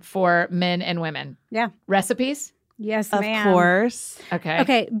plan for men and women. Yeah. Recipes? Yes, of ma'am. Of course.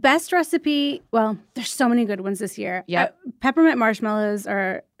 Okay. Best recipe. Well, there's so many good ones this year. Yep. Peppermint marshmallows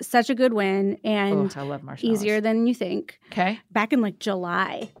are such a good win and I love marshmallows. Easier than you think. Okay. Back in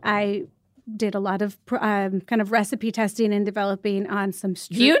July, I did a lot of kind of recipe testing and developing on some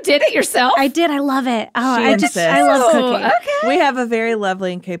You did it yourself? I did. I love it. Oh, I love cooking. Okay. We have a very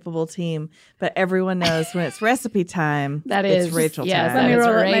lovely and capable team, but everyone knows when it's recipe time, it's Rachel time. Let me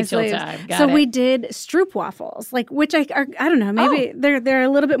roll up my sleeves. So we did Stroop waffles, which I don't know, maybe they're a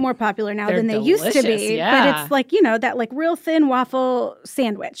little bit more popular now than they used to be. Yeah. But it's that real thin waffle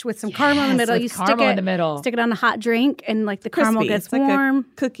sandwich with some caramel in the middle. You stick it on a hot drink, and the caramel gets warm. Like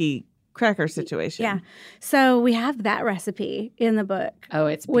a cookie cracker situation. Yeah. So we have that recipe in the book. Oh,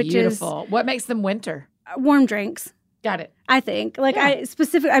 it's beautiful. What makes them winter? Warm drinks. Got it. I think.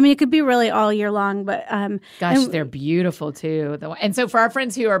 It could be really all year long, but gosh, they're beautiful too. And so for our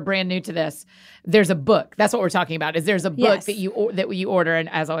friends who are brand new to this, there's a book. That's what we're talking about. There's a book that you order, and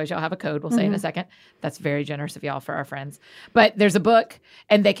as always, y'all have a code. We'll say in a second. That's very generous of y'all for our friends. But there's a book,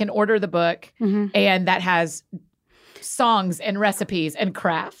 and they can order the book, and that has songs and recipes and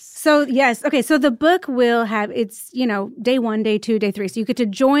crafts. So yes, okay. So the book will have day 1, day 2, day 3. So you get to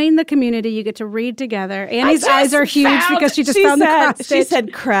join the community. You get to read together. Annie's eyes are huge because she found the cross stitch. She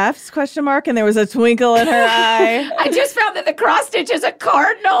said crafts ? And there was a twinkle in her eye. I just found that the cross stitch is a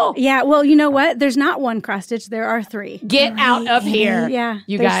cardinal. Yeah. Well, you know what? There's not one cross stitch. There are 3. Get out of here. Yeah.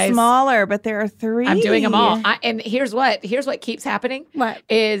 They're guys smaller, but there are 3. I'm doing them all. And here's what keeps happening. What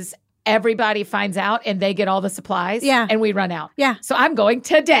is? Everybody finds out and they get all the supplies. Yeah. And we run out. Yeah. So I'm going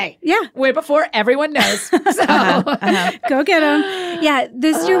today. Yeah. Way before everyone knows. So go get them. Yeah.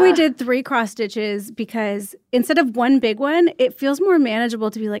 This year we did 3 cross stitches because instead of one big one, it feels more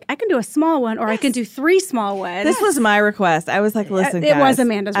manageable to be I can do a small one or I can do 3 small ones. This was my request. I was listen, guys. It was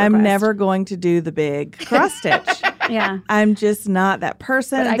Amanda's request. I'm never going to do the big cross stitch. Yeah. I'm just not that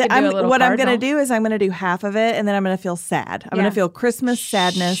person. What I'm going to do is I'm going to do half of it and then I'm going to feel sad. I'm going to feel Christmas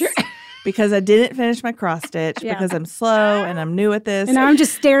sadness. Sure. Because I didn't finish my cross stitch because I'm slow and I'm new at this. And now I'm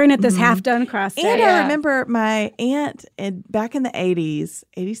just staring at this half-done cross stitch. And I remember my aunt back in the 80s,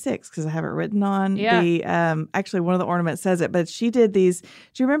 86, because I have it written on the, actually one of the ornaments says it, but she did these, do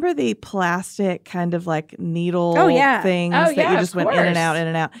you remember the plastic kind of needle things that you just went in and out, in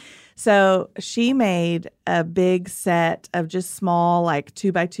and out? So she made a big set of just small, like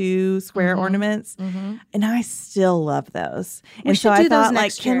 2x2 square ornaments. And I still love those. And so I thought,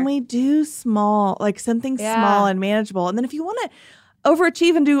 like, can we do small, like something small and manageable? And then if you want to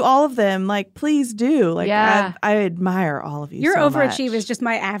overachieve and do all of them, like, please do. Like, I admire all of you. Your so overachieve much. is just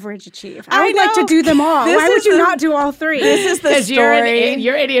my average achieve. I would like to do them all. Why would you not do all three? This is the story.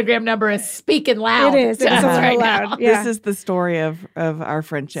 Your Enneagram number is speaking loud. It is. It's right loud. This is the story of our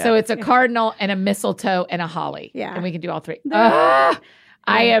friendship. So it's a cardinal and a mistletoe and a holly. Yeah. And we can do all three. I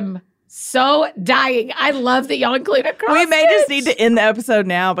am so dying. I love that y'all include a cross. We may just need to end the episode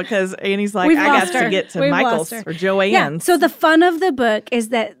now because Annie's like, I got to get to Michael's or Joanne's. Yeah. So the fun of the book is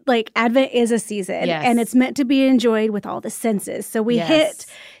that, like, Advent is a season and it's meant to be enjoyed with all the senses. So we hit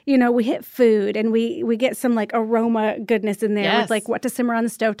food and we get some, like, aroma goodness in there with, like, what to simmer on the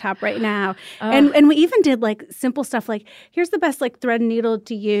stovetop right now. And we even did, like, simple stuff like, here's the best, like, thread and needle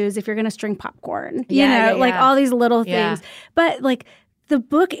to use if you're going to string popcorn. You know, like all these little things. But, like, the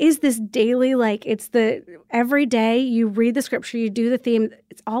book is this daily, like, it's the every day you read the scripture, you do the theme.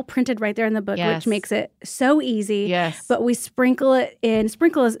 It's all printed right there in the book, which makes it so easy. Yes. But we sprinkle it in.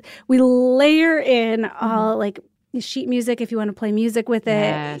 We layer in all, like, sheet music if you want to play music with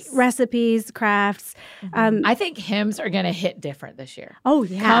it, recipes, crafts. I think hymns are going to hit different this year. Oh,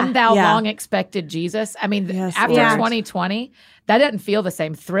 yeah. Come thou long expected Jesus. I mean, after 2020, that doesn't feel the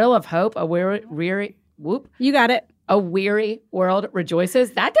same. Thrill of hope, a weary whoop. You got it. A weary world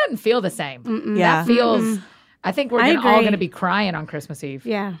rejoices. That doesn't feel the same. Yeah. That feels, I think we're all going to be crying on Christmas Eve.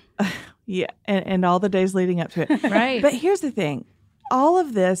 Yeah. Yeah. And all the days leading up to it. Right. But here's the thing. All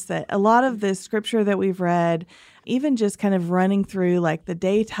of this, that a lot of this scripture that we've read, even just kind of running through, like, the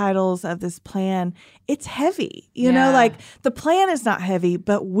day titles of this plan, it's heavy. You know, like, the plan is not heavy,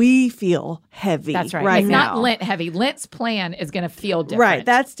 but we feel heavy. That's right. Right it's now. not Lent heavy. Lent's plan is going to feel different. Right.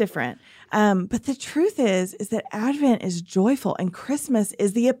 That's different. But the truth is that Advent is joyful and Christmas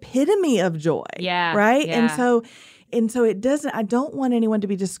is the epitome of joy. Yeah. Right. Yeah. And so it doesn't, I don't want anyone to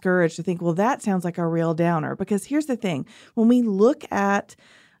be discouraged to think, well, that sounds like a real downer. Because here's the thing. When we look at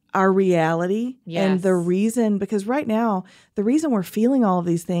our reality and the reason, because right now, the reason we're feeling all of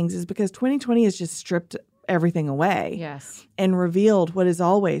these things is because 2020 has just stripped everything away and revealed what is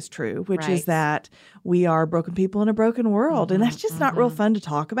always true, which is that we are broken people in a broken world. And that's just not real fun to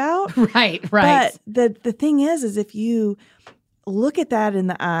talk about. Right. But the thing is if you look at that in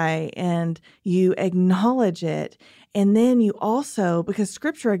the eye and you acknowledge it, and then you also, because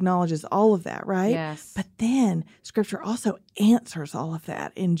Scripture acknowledges all of that, right? Yes. But then Scripture also answers all of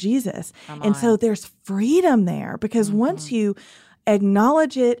that in Jesus. And so there's freedom there because once you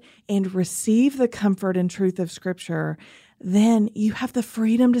acknowledge it and receive the comfort and truth of Scripture, then you have the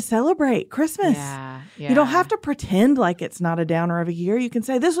freedom to celebrate Christmas. Yeah. You don't have to pretend like it's not a downer of a year. You can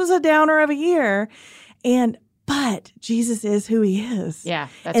say, this was a downer of a year. But Jesus is who he is. Yeah,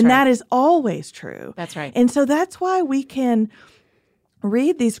 that's and right. that is always true. That's right. And so that's why we can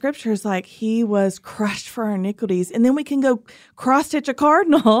read these scriptures like he was crushed for our iniquities. And then we can go cross-stitch a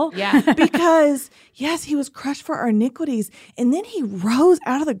cardinal. Yeah. Because, yes, he was crushed for our iniquities. And then he rose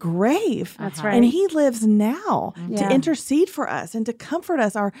out of the grave. That's right. And he lives now to intercede for us and to comfort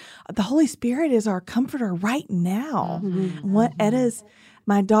us. The Holy Spirit is our comforter right now. What Edda's,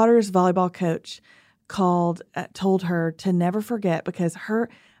 my daughter's volleyball coach, told her to never forget, because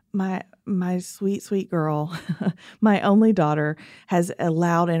my sweet girl, my only daughter, has a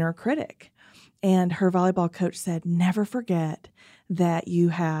loud inner critic. And her volleyball coach said, never forget that you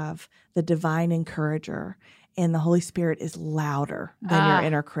have the divine encourager, and the Holy Spirit is louder than your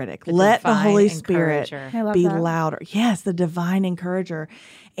inner critic. Let the Holy Spirit be louder. Yes, the divine encourager.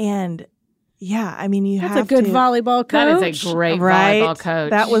 And yeah, I mean, That's a good volleyball coach. That is a great volleyball coach.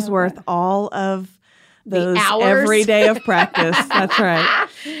 That was worth all of those hours. every day of practice. That's right.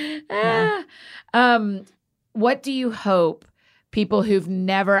 Yeah. What do you hope people who've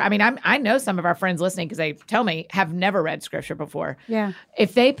never, I know some of our friends listening, because they tell me, have never read scripture before. Yeah.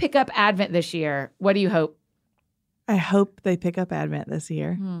 If they pick up Advent this year, what do you hope? I hope they pick up Advent this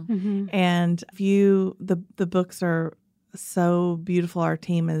year. Mm-hmm. And the books are so beautiful. Our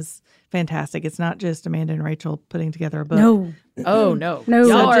team is fantastic. It's not just Amanda and Rachel putting together a book. No. Oh, no.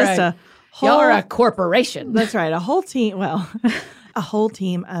 Y'all are a corporation. That's right. A whole team. Well, a whole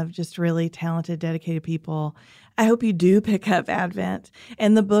team of just really talented, dedicated people. I hope you do pick up Advent.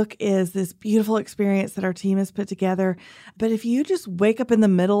 And the book is this beautiful experience that our team has put together. But if you just wake up in the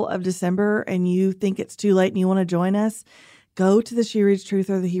middle of December and you think it's too late and you want to join us, go to the She Reads Truth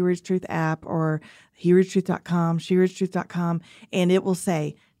or the He Reads Truth app or hereadstruth.com, shereadstruth.com, and it will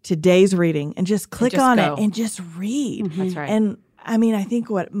say today's reading, and just click on it and just read. That's right. And I mean, I think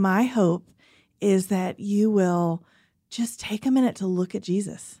what my hope is that you will just take a minute to look at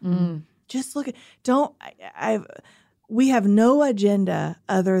Jesus. Just look at, we have no agenda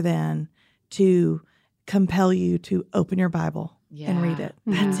other than to compel you to open your Bible and read it.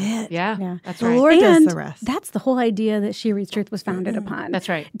 That's it. Yeah. That's the right. Lord and does the rest. That's the whole idea that She Reads Truth was founded upon. That's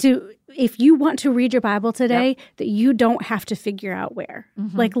right. If you want to read your Bible today, that you don't have to figure out where.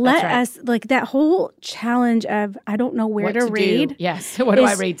 Like, let us, like that whole challenge of, I don't know where to read. Do. Yes. What do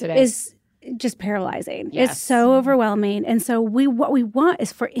I read today? Is just paralyzing. Yes. It's so overwhelming. And so what we want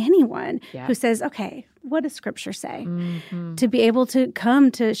is for anyone who says, okay, what does Scripture say? To be able to come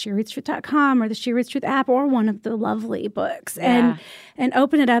to SheReadsTruth.com or the She Reads Truth app or one of the lovely books and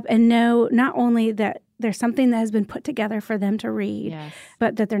open it up and know not only that there's something that has been put together for them to read,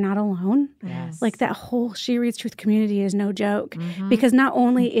 but that they're not alone. Yes. Like that whole She Reads Truth community is no joke because not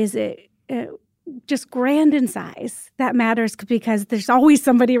only is it just grand in size, that matters because there's always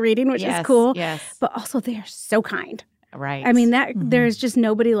somebody reading, which is cool. Yes. But also they are so kind. Right. I mean, that there's just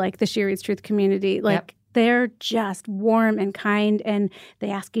nobody like the She Reads Truth community. Like they're just warm and kind, and they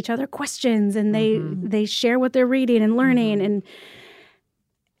ask each other questions, and they share what they're reading and learning.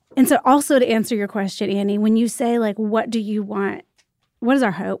 And so also to answer your question, Annie, when you say like, what do you want? What is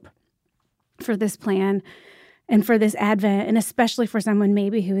our hope for this plan and for this Advent, and especially for someone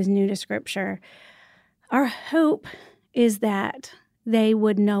maybe who is new to Scripture? Our hope is that they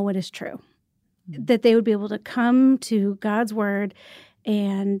would know what is true, that they would be able to come to God's Word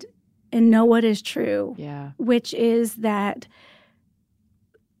and know what is true, which is that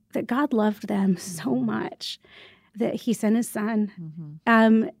God loved them so much that He sent His Son,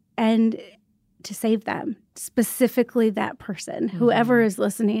 and to save them, specifically that person, whoever is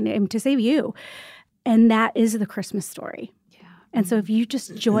listening, and to save you. And that is the Christmas story. And so if you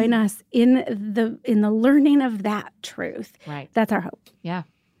just join us in the learning of that truth, that's our hope. Yeah,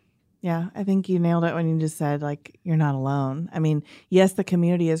 I think you nailed it when you just said, like, you're not alone. I mean, yes, the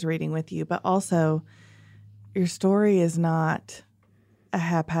community is reading with you, but also your story is not a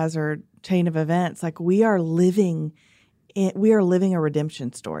haphazard chain of events. Like, we are living a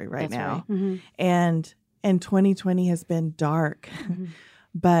redemption story right now. And 2020 has been dark,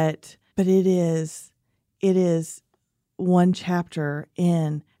 but it is one chapter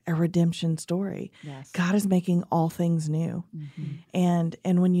in a redemption story. God is making all things new. And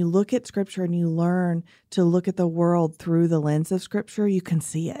when you look at Scripture and you learn to look at the world through the lens of Scripture, you can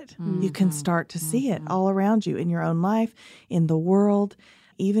see it. You can start to see it all around you in your own life, in the world,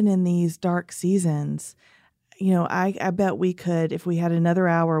 even in these dark seasons. You know, I bet we could, if we had another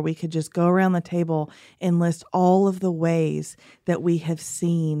hour, we could just go around the table and list all of the ways that we have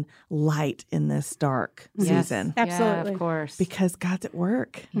seen light in this dark season. Absolutely. Yeah, of course. Because God's at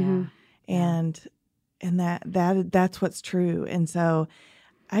work. And that's what's true. And so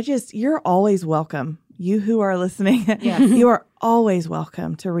you're always welcome. You who are listening, you are always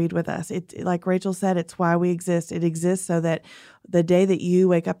welcome to read with us. It, like Rachel said, it's why we exist. It exists so that the day that you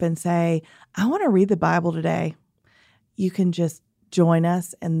wake up and say, I want to read the Bible today, you can just join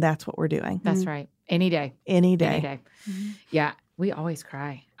us, and that's what we're doing. That's right. Any day. Any day. Yeah, we always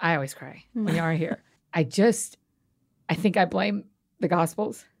cry. I always cry when you are here. I think I blame the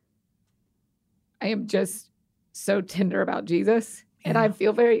Gospels. I am just so tender about Jesus. And I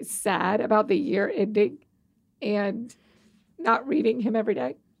feel very sad about the year ending and not reading him every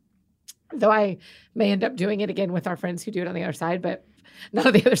day. Though I may end up doing it again with our friends who do it on the other side, but not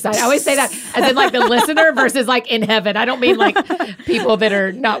on the other side. I always say that as in like the listener versus like in heaven. I don't mean like people that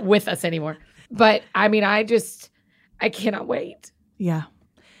are not with us anymore. But I mean, I cannot wait. Yeah.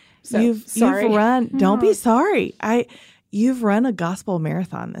 So you've run, don't be sorry. You've run a gospel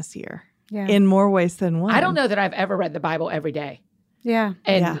marathon this year in more ways than one. I don't know that I've ever read the Bible every day. Yeah.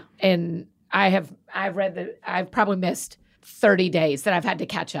 And I've probably missed 30 days that I've had to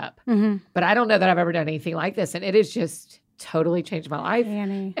catch up. But I don't know that I've ever done anything like this. And it has just totally changed my life.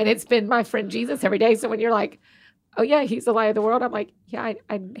 Annie. And it's been my friend Jesus every day. So when you're like, oh yeah, he's the light of the world, I'm like, yeah,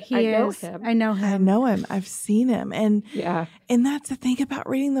 I know him. I know him. I know him. I've seen him. And that's the thing about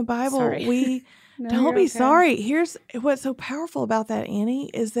reading the Bible. Sorry. Don't be sorry. Here's what's so powerful about that,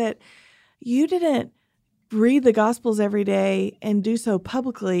 Annie, is that you didn't read the Gospels every day and do so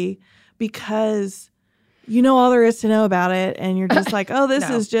publicly because you know all there is to know about it, and you're just like, oh, this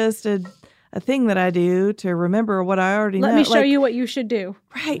is just a thing that I do to remember what I already know. Let me show you what you should do.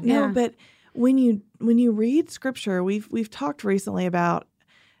 Right. No, but when you read Scripture, we've talked recently about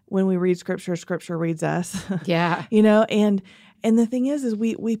when we read Scripture, Scripture reads us. Yeah. You know, and the thing is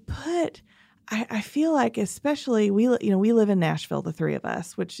we put I feel like, especially we live in Nashville, the three of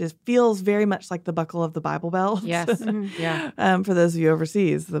us, which feels very much like the buckle of the Bible Belt. Yes, yeah. For those of you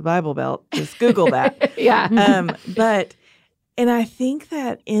overseas, the Bible Belt, just Google that. Yeah. And I think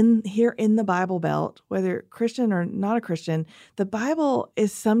that in the Bible Belt, whether Christian or not a Christian, the Bible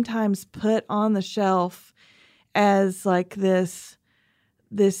is sometimes put on the shelf as like this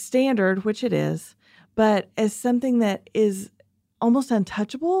standard, which it is, but as something that is almost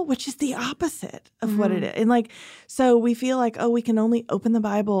untouchable, which is the opposite of what it is. And like, so we feel like, oh, we can only open the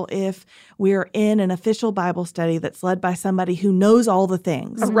Bible if we're in an official Bible study that's led by somebody who knows all the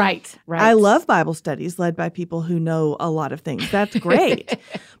things. Right. I love Bible studies led by people who know a lot of things. That's great.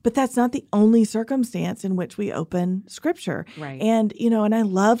 But that's not the only circumstance in which we open Scripture. Right. And, and I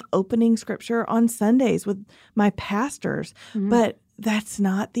love opening Scripture on Sundays with my pastors, but that's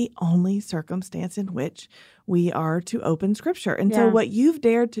not the only circumstance in which we are to open Scripture. And so what you've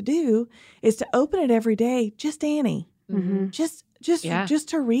dared to do is to open it every day, just Annie. Just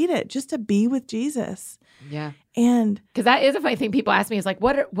to read it, just to be with Jesus. Yeah. And because that is a funny thing. People ask me, is like,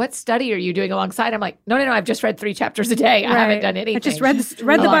 what study are you doing alongside? I'm like, no, I've just read 3 chapters a day. I haven't done anything. I just read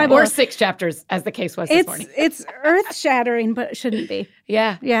the Bible. Or 6 chapters, as the case was this morning. It's earth-shattering, but it shouldn't be.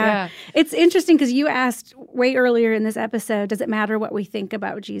 Yeah. It's interesting because you asked way earlier in this episode, does it matter what we think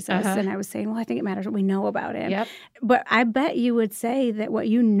about Jesus? And I was saying, well, I think it matters what we know about him. Yep. But I bet you would say that what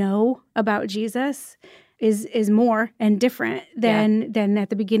you know about Jesus is more and different than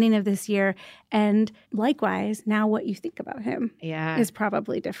at the beginning of this year. And likewise, now what you think about him is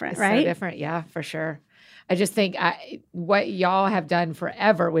probably different, right? So different, yeah, for sure. I just think what y'all have done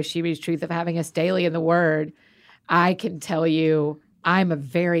forever with She Reads Truth of having us daily in the Word, I can tell you I'm a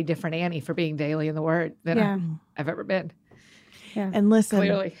very different Annie for being daily in the Word than I've ever been. Yeah. And listen,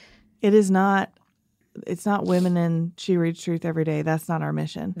 clearly. It's not women in She Reads Truth every day. That's not our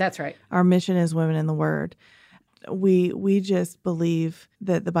mission. That's right. Our mission is women in the Word. We just believe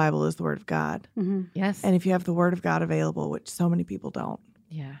that the Bible is the Word of God. Yes. And if you have the Word of God available, which so many people don't.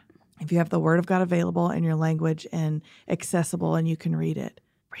 Yeah. If you have the Word of God available in your language and accessible and you can read it,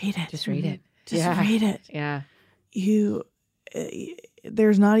 read it. Just read it. Just read it. Yeah.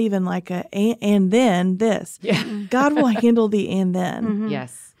 There's not even like and then this. Yeah. God will handle the and then.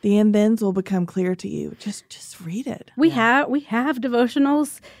 Yes. The and thens will become clear to you. Just read it. We have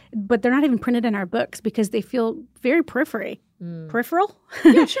devotionals, but they're not even printed in our books because they feel very peripheral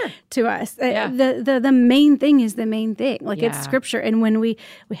Yeah, sure. to us. Yeah. The main thing is the main thing. Like it's Yeah. Scripture. And when we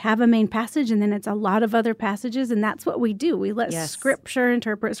have a main passage and then it's a lot of other passages, and that's what we do. We let Scripture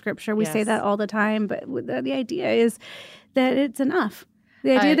interpret Scripture. We say that all the time, but the idea is that it's enough.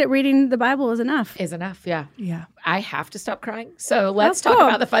 The idea that reading the Bible is enough. Yeah. Yeah. I have to stop crying. So let's talk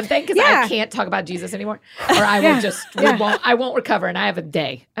about the fun thing because I can't talk about Jesus anymore. Or I will I won't recover. And I have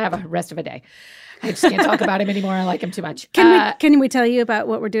a rest of a day. I just can't talk about him anymore. I like him too much. Can we tell you about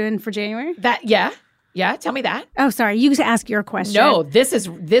what we're doing for January? Yeah, tell me that. Oh, sorry. You ask your question. No, this is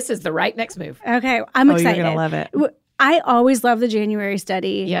the right next move. Okay. I'm excited. You're going to love it. I always love the January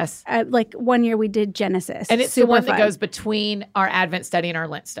study. Yes. Like one year we did Genesis. And it's super the one fun. that goes between our Advent study and our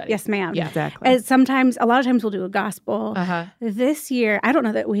Lent study. Yes, ma'am. Yeah. Exactly. A lot of times we'll do a gospel. This year, I don't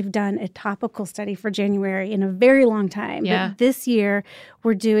know that we've done a topical study for January in a very long time. Yeah. But this year,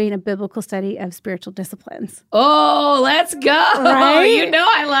 we're doing a biblical study of spiritual disciplines. Oh, let's go. Right? You know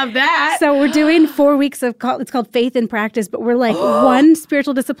I love that. So we're doing 4 weeks of, it's called Faith in Practice, but we're like one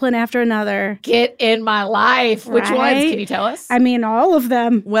spiritual discipline after another. Get in my life. Which Right? ones? Can you tell us? I mean, all of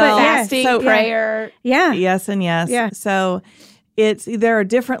them. Well, but Fasting, prayer. Yeah. Yes and yes. Yeah. So there are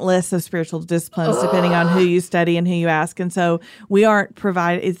different lists of spiritual disciplines depending on who you study and who you ask. And so we aren't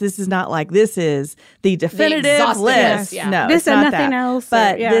provided, this is not like this is the definitive exhaustive list. list, yeah. No, This it's and not nothing that. else,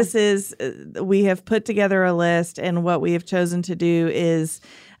 But or- yeah. this is, we have put together a list, and what we have chosen to do is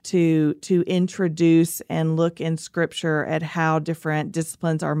to introduce and look in Scripture at how different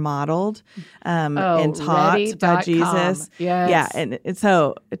disciplines are modeled and taught by ready.com. Jesus. Yes. Yeah, and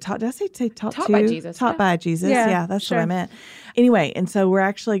so did I say taught Taught to? by Jesus, Taught yeah. by Jesus. Yeah, Yeah, that's sure. what I meant. Anyway, and so we're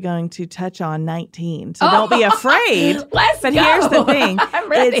actually going to touch on 19. So don't be afraid. Let's But go. here's the thing. I'm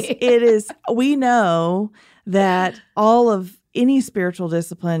ready. It is, we know that all of any spiritual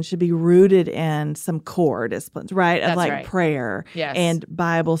discipline should be rooted in some core disciplines, right? Of That's like right. prayer Yes. and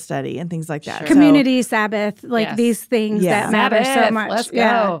Bible study and things like that. Sure. So- Community, Sabbath, like Yes. these things Yeah. that matter so Sabbath, much. let's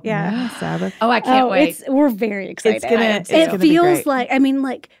Yeah, go. yeah. Sabbath. Oh, I can't wait. We're very excited. It's it gonna be feels great. like, I mean,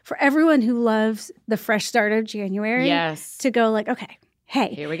 like for everyone who loves the fresh start of January, Yes. to go like, okay,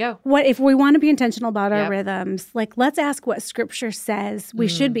 hey, here we go. What if we want to be intentional about our rhythms? Like, let's ask what Scripture says we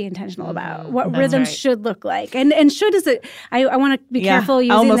should be intentional about. What rhythms should look like, and should is it? I want to be careful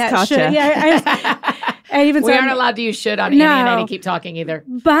using almost that. Gotcha. Should. I even we aren't allowed to use should on Annie and Annie keep talking either.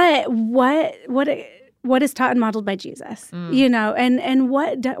 But what is taught and modeled by Jesus, and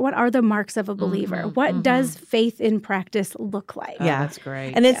what are the marks of a believer? What does faith in practice look like? Yeah, that's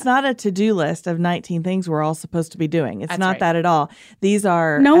great. And it's not a to-do list of 19 things we're all supposed to be doing. It's not that at all. These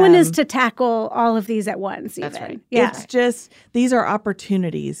are no one is to tackle all of these at once. Even. That's right. Yeah. It's just these are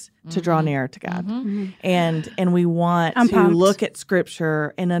opportunities to draw near to God, and we want to look at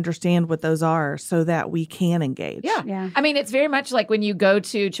Scripture and understand what those are, so that we can engage. Yeah. I mean, it's very much like when you go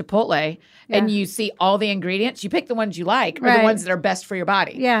to Chipotle and you see all the ingredients, you pick the ones you like or the ones that are best for your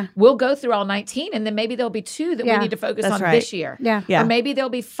body. Yeah. We'll go through all 19, and then maybe there'll be 2 that we need to focus on this year. Yeah. Or maybe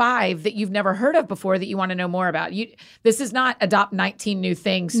there'll be 5 that you've never heard of before that you want to know more about. This is not adopt 19 new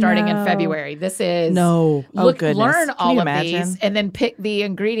things starting in February. This is learn all of these and then pick the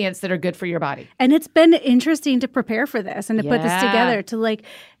ingredients that are good for your body. And it's been interesting to prepare for this and to put this together,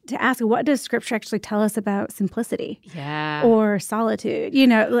 to ask, what does Scripture actually tell us about simplicity? Or solitude?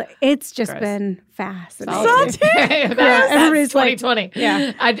 It's just been fascinating. Solitude. Everybody's 2020.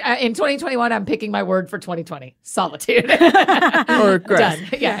 In 2021, I'm picking my word for 2020. Solitude. Or gross. Done.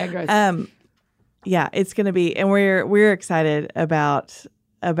 Yeah, gross. Yeah, it's going to be, and we're excited about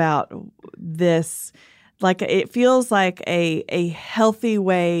this. Like, it feels like a healthy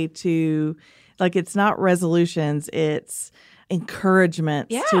way to, like, it's not resolutions, it's encouragement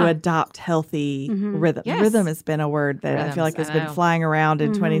to adopt healthy rhythm. Yes. Rhythm has been a word that I feel like has been flying around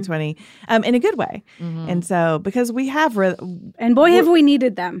in 2020 in a good way. And so, because we have and boy, have we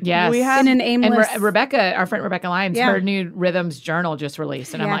needed them. Yes. We have in an aimless. And Rebecca, our friend Rebecca Lyons, her new Rhythms journal just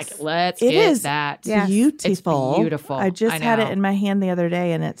released. And I'm like, let's get that. Beautiful. It's beautiful. I just had it in my hand the other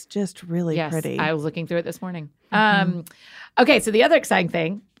day, and it's just really pretty. I was looking through it this morning. Okay, so the other exciting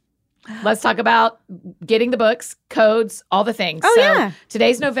thing, let's talk about getting the books, codes, all the things.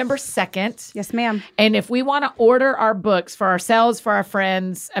 Today's November 2nd. Yes, ma'am. And if we want to order our books for ourselves, for our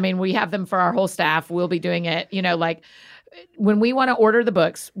friends, I mean, we have them for our whole staff. We'll be doing it, when we want to order the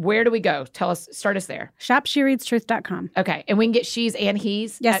books, where do we go? Start us there. ShopSheReadsTruth.com. Okay. And we can get she's and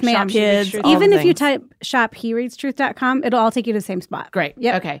he's. Yes, ma'am. Kids, even if you type ShopHeReadsTruth.com, it'll all take you to the same spot. Great.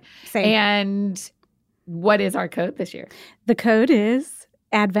 Yep. Okay. Same. And what is our code this year? The code is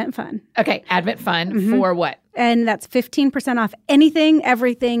Advent Fun. Okay, Advent Fun for what? And that's 15% off anything,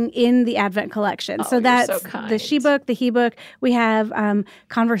 everything in the Advent collection. So that's the she book, the he book. We have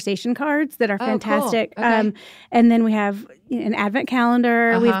conversation cards that are fantastic. Cool. Okay. And then we have an Advent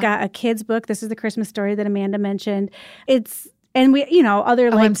calendar. We've got a kids book. This is the Christmas story that Amanda mentioned. And we, other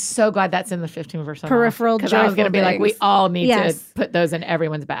I'm so glad that's in the 15% peripheral. Because I was going to be like, we all need to put those in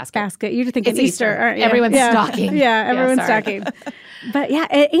everyone's basket. You're thinking Easter, aren't you? Everyone's stocking. Yeah, everyone's stocking. But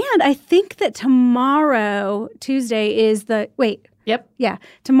and I think that tomorrow, Tuesday, is Yep. Yeah.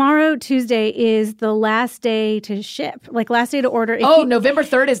 Tomorrow, Tuesday, is the last day to ship, last day to order. November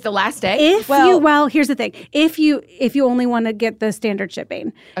 3rd is the last day? Well, here's the thing. If you only want to get the standard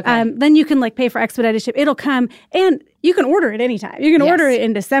shipping, then you can pay for expedited ship. It'll come, and you can order it anytime. You can order it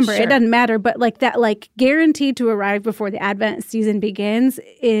in December. Sure. It doesn't matter. But that guaranteed to arrive before the Advent season begins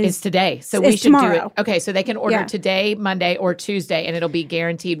is today. So we should tomorrow. do it. Okay. So they can order today, Monday, or Tuesday, and it'll be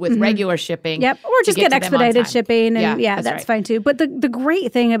guaranteed with regular shipping. Yep. Or just get expedited shipping. And that's right. fine too. But the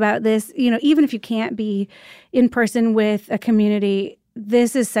great thing about this, even if you can't be in person with a community,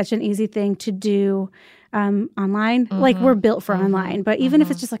 this is such an easy thing to do online. We're built for online, but even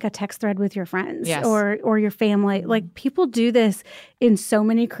if it's just a text thread with your friends or your family, people do this in so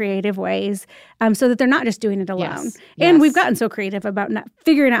many creative ways, so that they're not just doing it alone. Yes. And we've gotten so creative about not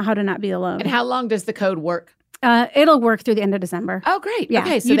figuring out how to not be alone. And how long does the code work? It'll work through the end of December. Oh, great. Yeah.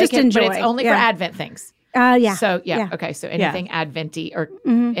 Okay, so you just enjoy. But it's only for Advent things. Yeah. So okay. So anything Adventy or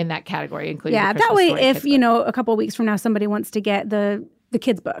in that category, including the that way, story, if a couple of weeks from now somebody wants to get the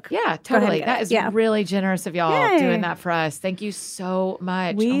kids book, totally. That is really generous of y'all doing that for us. Thank you so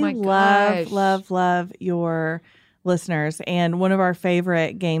much. We love your listeners, and one of our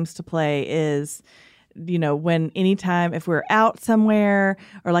favorite games to play is, anytime if we're out somewhere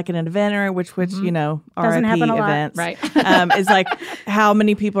or an event or which doesn't happen a lot. Events, right? Is how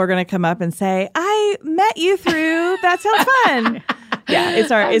many people are going to come up and say, "I met you through. That sounds fun." Yeah,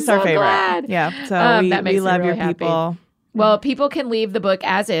 it's our favorite. Glad. Yeah, so we love your happy. people. Well, people can leave the book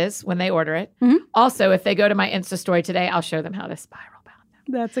as is when they order it. Also, if they go to my Insta story today, I'll show them how to spiral bound them.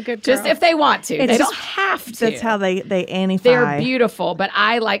 That's a good girl. Just if they want to. They don't have to. That's how they Annie-fy. They're beautiful, but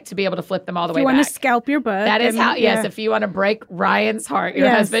I like to be able to flip them all the way back. If you want to scalp your book. That is how, yes, if you want to break Ryan's heart, your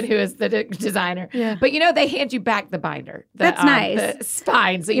husband, who is the designer. Yeah. But they hand you back the binder. That's nice. The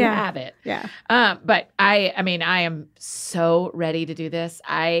spine, so you have it. Yeah. But I am so ready to do this.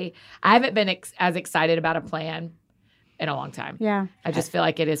 I haven't been as excited about a plan in a long time. Yeah. I just feel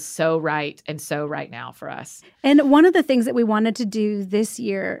like it is so right and so right now for us. And one of the things that we wanted to do this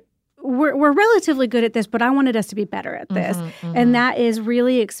year, we're relatively good at this, but I wanted us to be better at this. And that is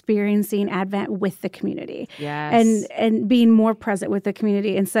really experiencing Advent with the community. Yes. And being more present with the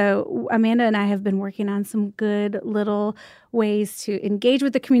community. And so Amanda and I have been working on some good little ways to engage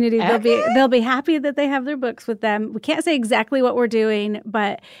with the community. They'll be happy that they have their books with them. We can't say exactly what we're doing,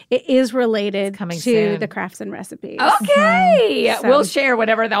 but it is related to soon. the crafts and recipes. Okay. So, we'll share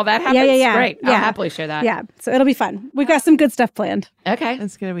whenever all that happens. Yeah. Great. I'll happily share that. Yeah. So it'll be fun. We've got some good stuff planned. Okay.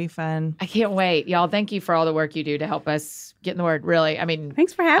 It's going to be fun. I can't wait. Y'all, thank you for all the work you do to help us get in the Word. Really. I mean,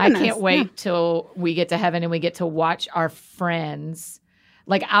 thanks for having us. I can't wait till we get to heaven and we get to watch our friends.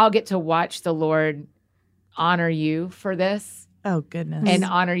 Like, I'll get to watch the Lord honor you for this. Oh, goodness. And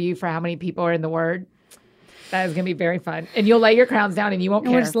honor you for how many people are in the Word. That is going to be very fun. And you'll lay your crowns down and you won't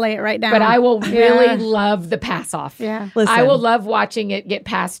care. We'll just lay it right down. But I will really love the pass off. Yeah. Listen. I will love watching it get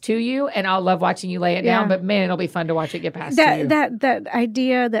passed to you, and I'll love watching you lay it down. But man, it'll be fun to watch it get passed to you. That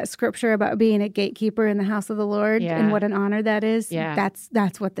idea, that scripture about being a gatekeeper in the house of the Lord and what an honor that is. Yeah.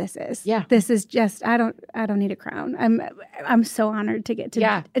 That's what this is. Yeah. This is just I don't need a crown. I'm so honored to get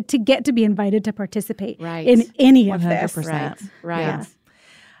to be invited to participate in any of 100%. this. Right. Yeah.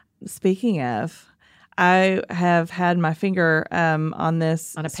 Speaking of, I have had my finger on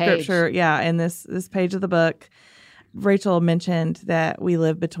this on a scripture. Page. Yeah, in this page of the book. Rachel mentioned that we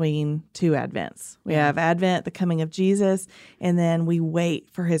live between two Advents. We have Advent, the coming of Jesus, and then we wait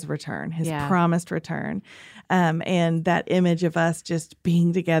for his return, his promised return. And that image of us just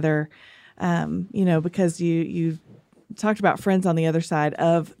being together, because you talked about friends on the other side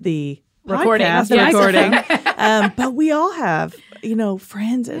of the recording. But we all have,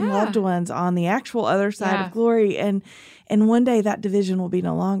 friends and loved ones on the actual other side of glory. And one day that division will be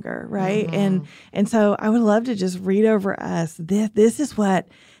no longer, right? And so I would love to just read over us. This is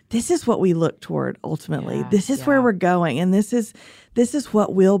what we look toward ultimately. Yeah, this is where we're going. And this is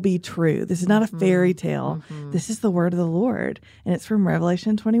what will be true. This is not a fairy tale. This is the word of the Lord. And it's from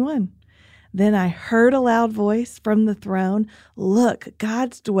Revelation 21. Then I heard a loud voice from the throne. Look,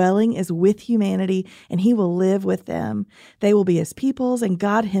 God's dwelling is with humanity, and he will live with them. They will be his peoples, and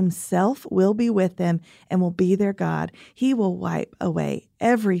God himself will be with them and will be their God. He will wipe away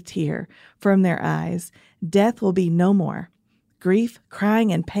every tear from their eyes. Death will be no more. Grief,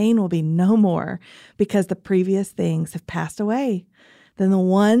 crying, and pain will be no more, because the previous things have passed away. Then the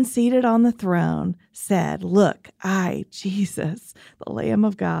one seated on the throne said, Look, I, Jesus, the Lamb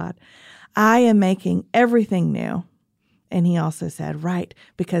of God, I am making everything new. And he also said, Right,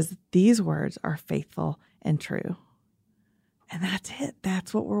 because these words are faithful and true. And that's it.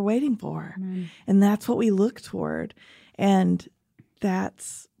 That's what we're waiting for. And that's what we look toward. And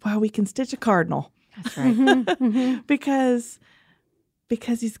that's why we can stitch a cardinal. That's right.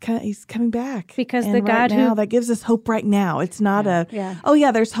 Because he's coming back. Because and the God now, who that gives us hope right now. It's not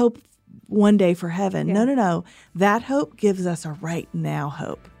there's hope one day for heaven. Yeah. No. That hope gives us a right now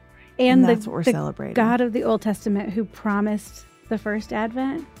hope. And that's what we're celebrating. God of the Old Testament who promised the first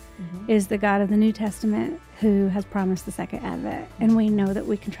Advent is the God of the New Testament who has promised the second Advent. And we know that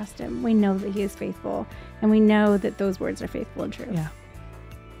we can trust him. We know that he is faithful. And we know that those words are faithful and true. Yeah.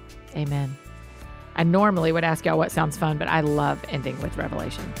 Amen. I normally would ask y'all what sounds fun, but I love ending with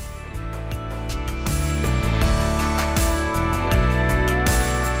Revelation.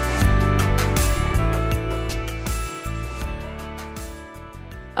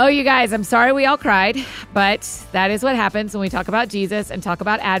 Oh, you guys, I'm sorry we all cried, but that is what happens when we talk about Jesus and talk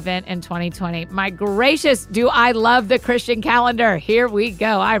about Advent in 2020. My gracious, do I love the Christian calendar. Here we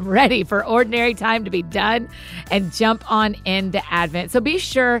go. I'm ready for ordinary time to be done and jump on into Advent. So be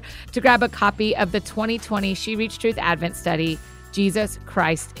sure to grab a copy of the 2020 She Reached Truth Advent Study, Jesus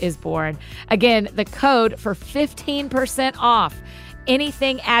Christ is Born. Again, the code for 15% off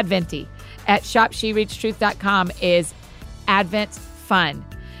anything Adventy at shopshereachedtruth.com is Advent Fun.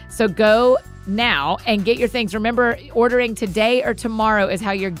 So go now and get your things. Remember, ordering today or tomorrow is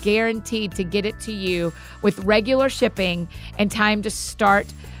how you're guaranteed to get it to you with regular shipping and time to start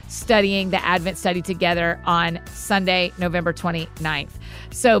studying the Advent study together on Sunday, November 29th.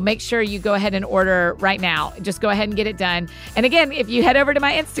 So make sure you go ahead and order right now. Just go ahead and get it done. And again, if you head over to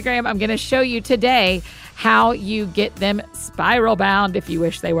my Instagram, I'm going to show you today how you get them spiral bound if you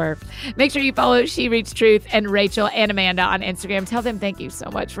wish they were. Make sure you follow She Reads Truth and Rachel and Amanda on Instagram. Tell them thank you so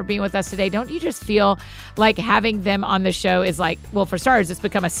much for being with us today. Don't you just feel like having them on the show is like, well, for starters, it's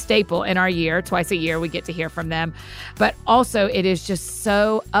become a staple in our year. Twice a year we get to hear from them. But also it is just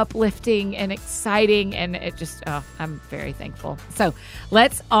so uplifting and exciting, and it just, I'm very thankful. So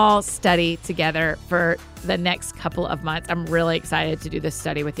let's all study together for the next couple of months. I'm really excited to do this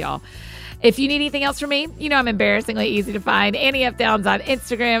study with y'all. If you need anything else from me, you know I'm embarrassingly easy to find. Annie F. Downs on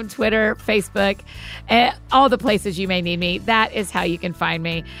Instagram, Twitter, Facebook, all the places you may need me. That is how you can find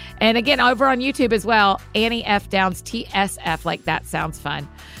me. And again, over on YouTube as well, Annie F. Downs, TSF, like that sounds fun.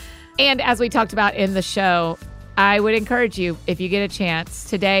 And as we talked about in the show, I would encourage you, if you get a chance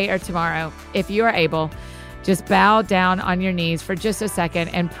today or tomorrow, if you are able, just bow down on your knees for just a second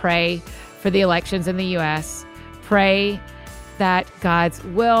and pray for the elections in the U.S. Pray that God's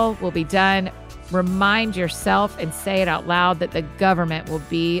will be done. Remind yourself and say it out loud that the government will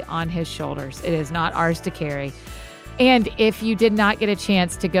be on his shoulders. It is not ours to carry. And if you did not get a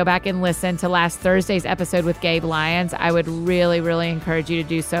chance to go back and listen to last Thursday's episode with Gabe Lyons, I would really, really encourage you to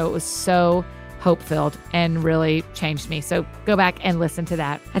do so. It was so hope-filled and really changed me. So go back and listen to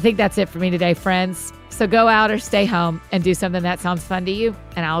that. I think that's it for me today, friends. So go out or stay home and do something that sounds fun to you.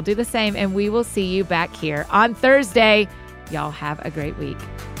 And I'll do the same. And we will see you back here on Thursday. Y'all have a great week.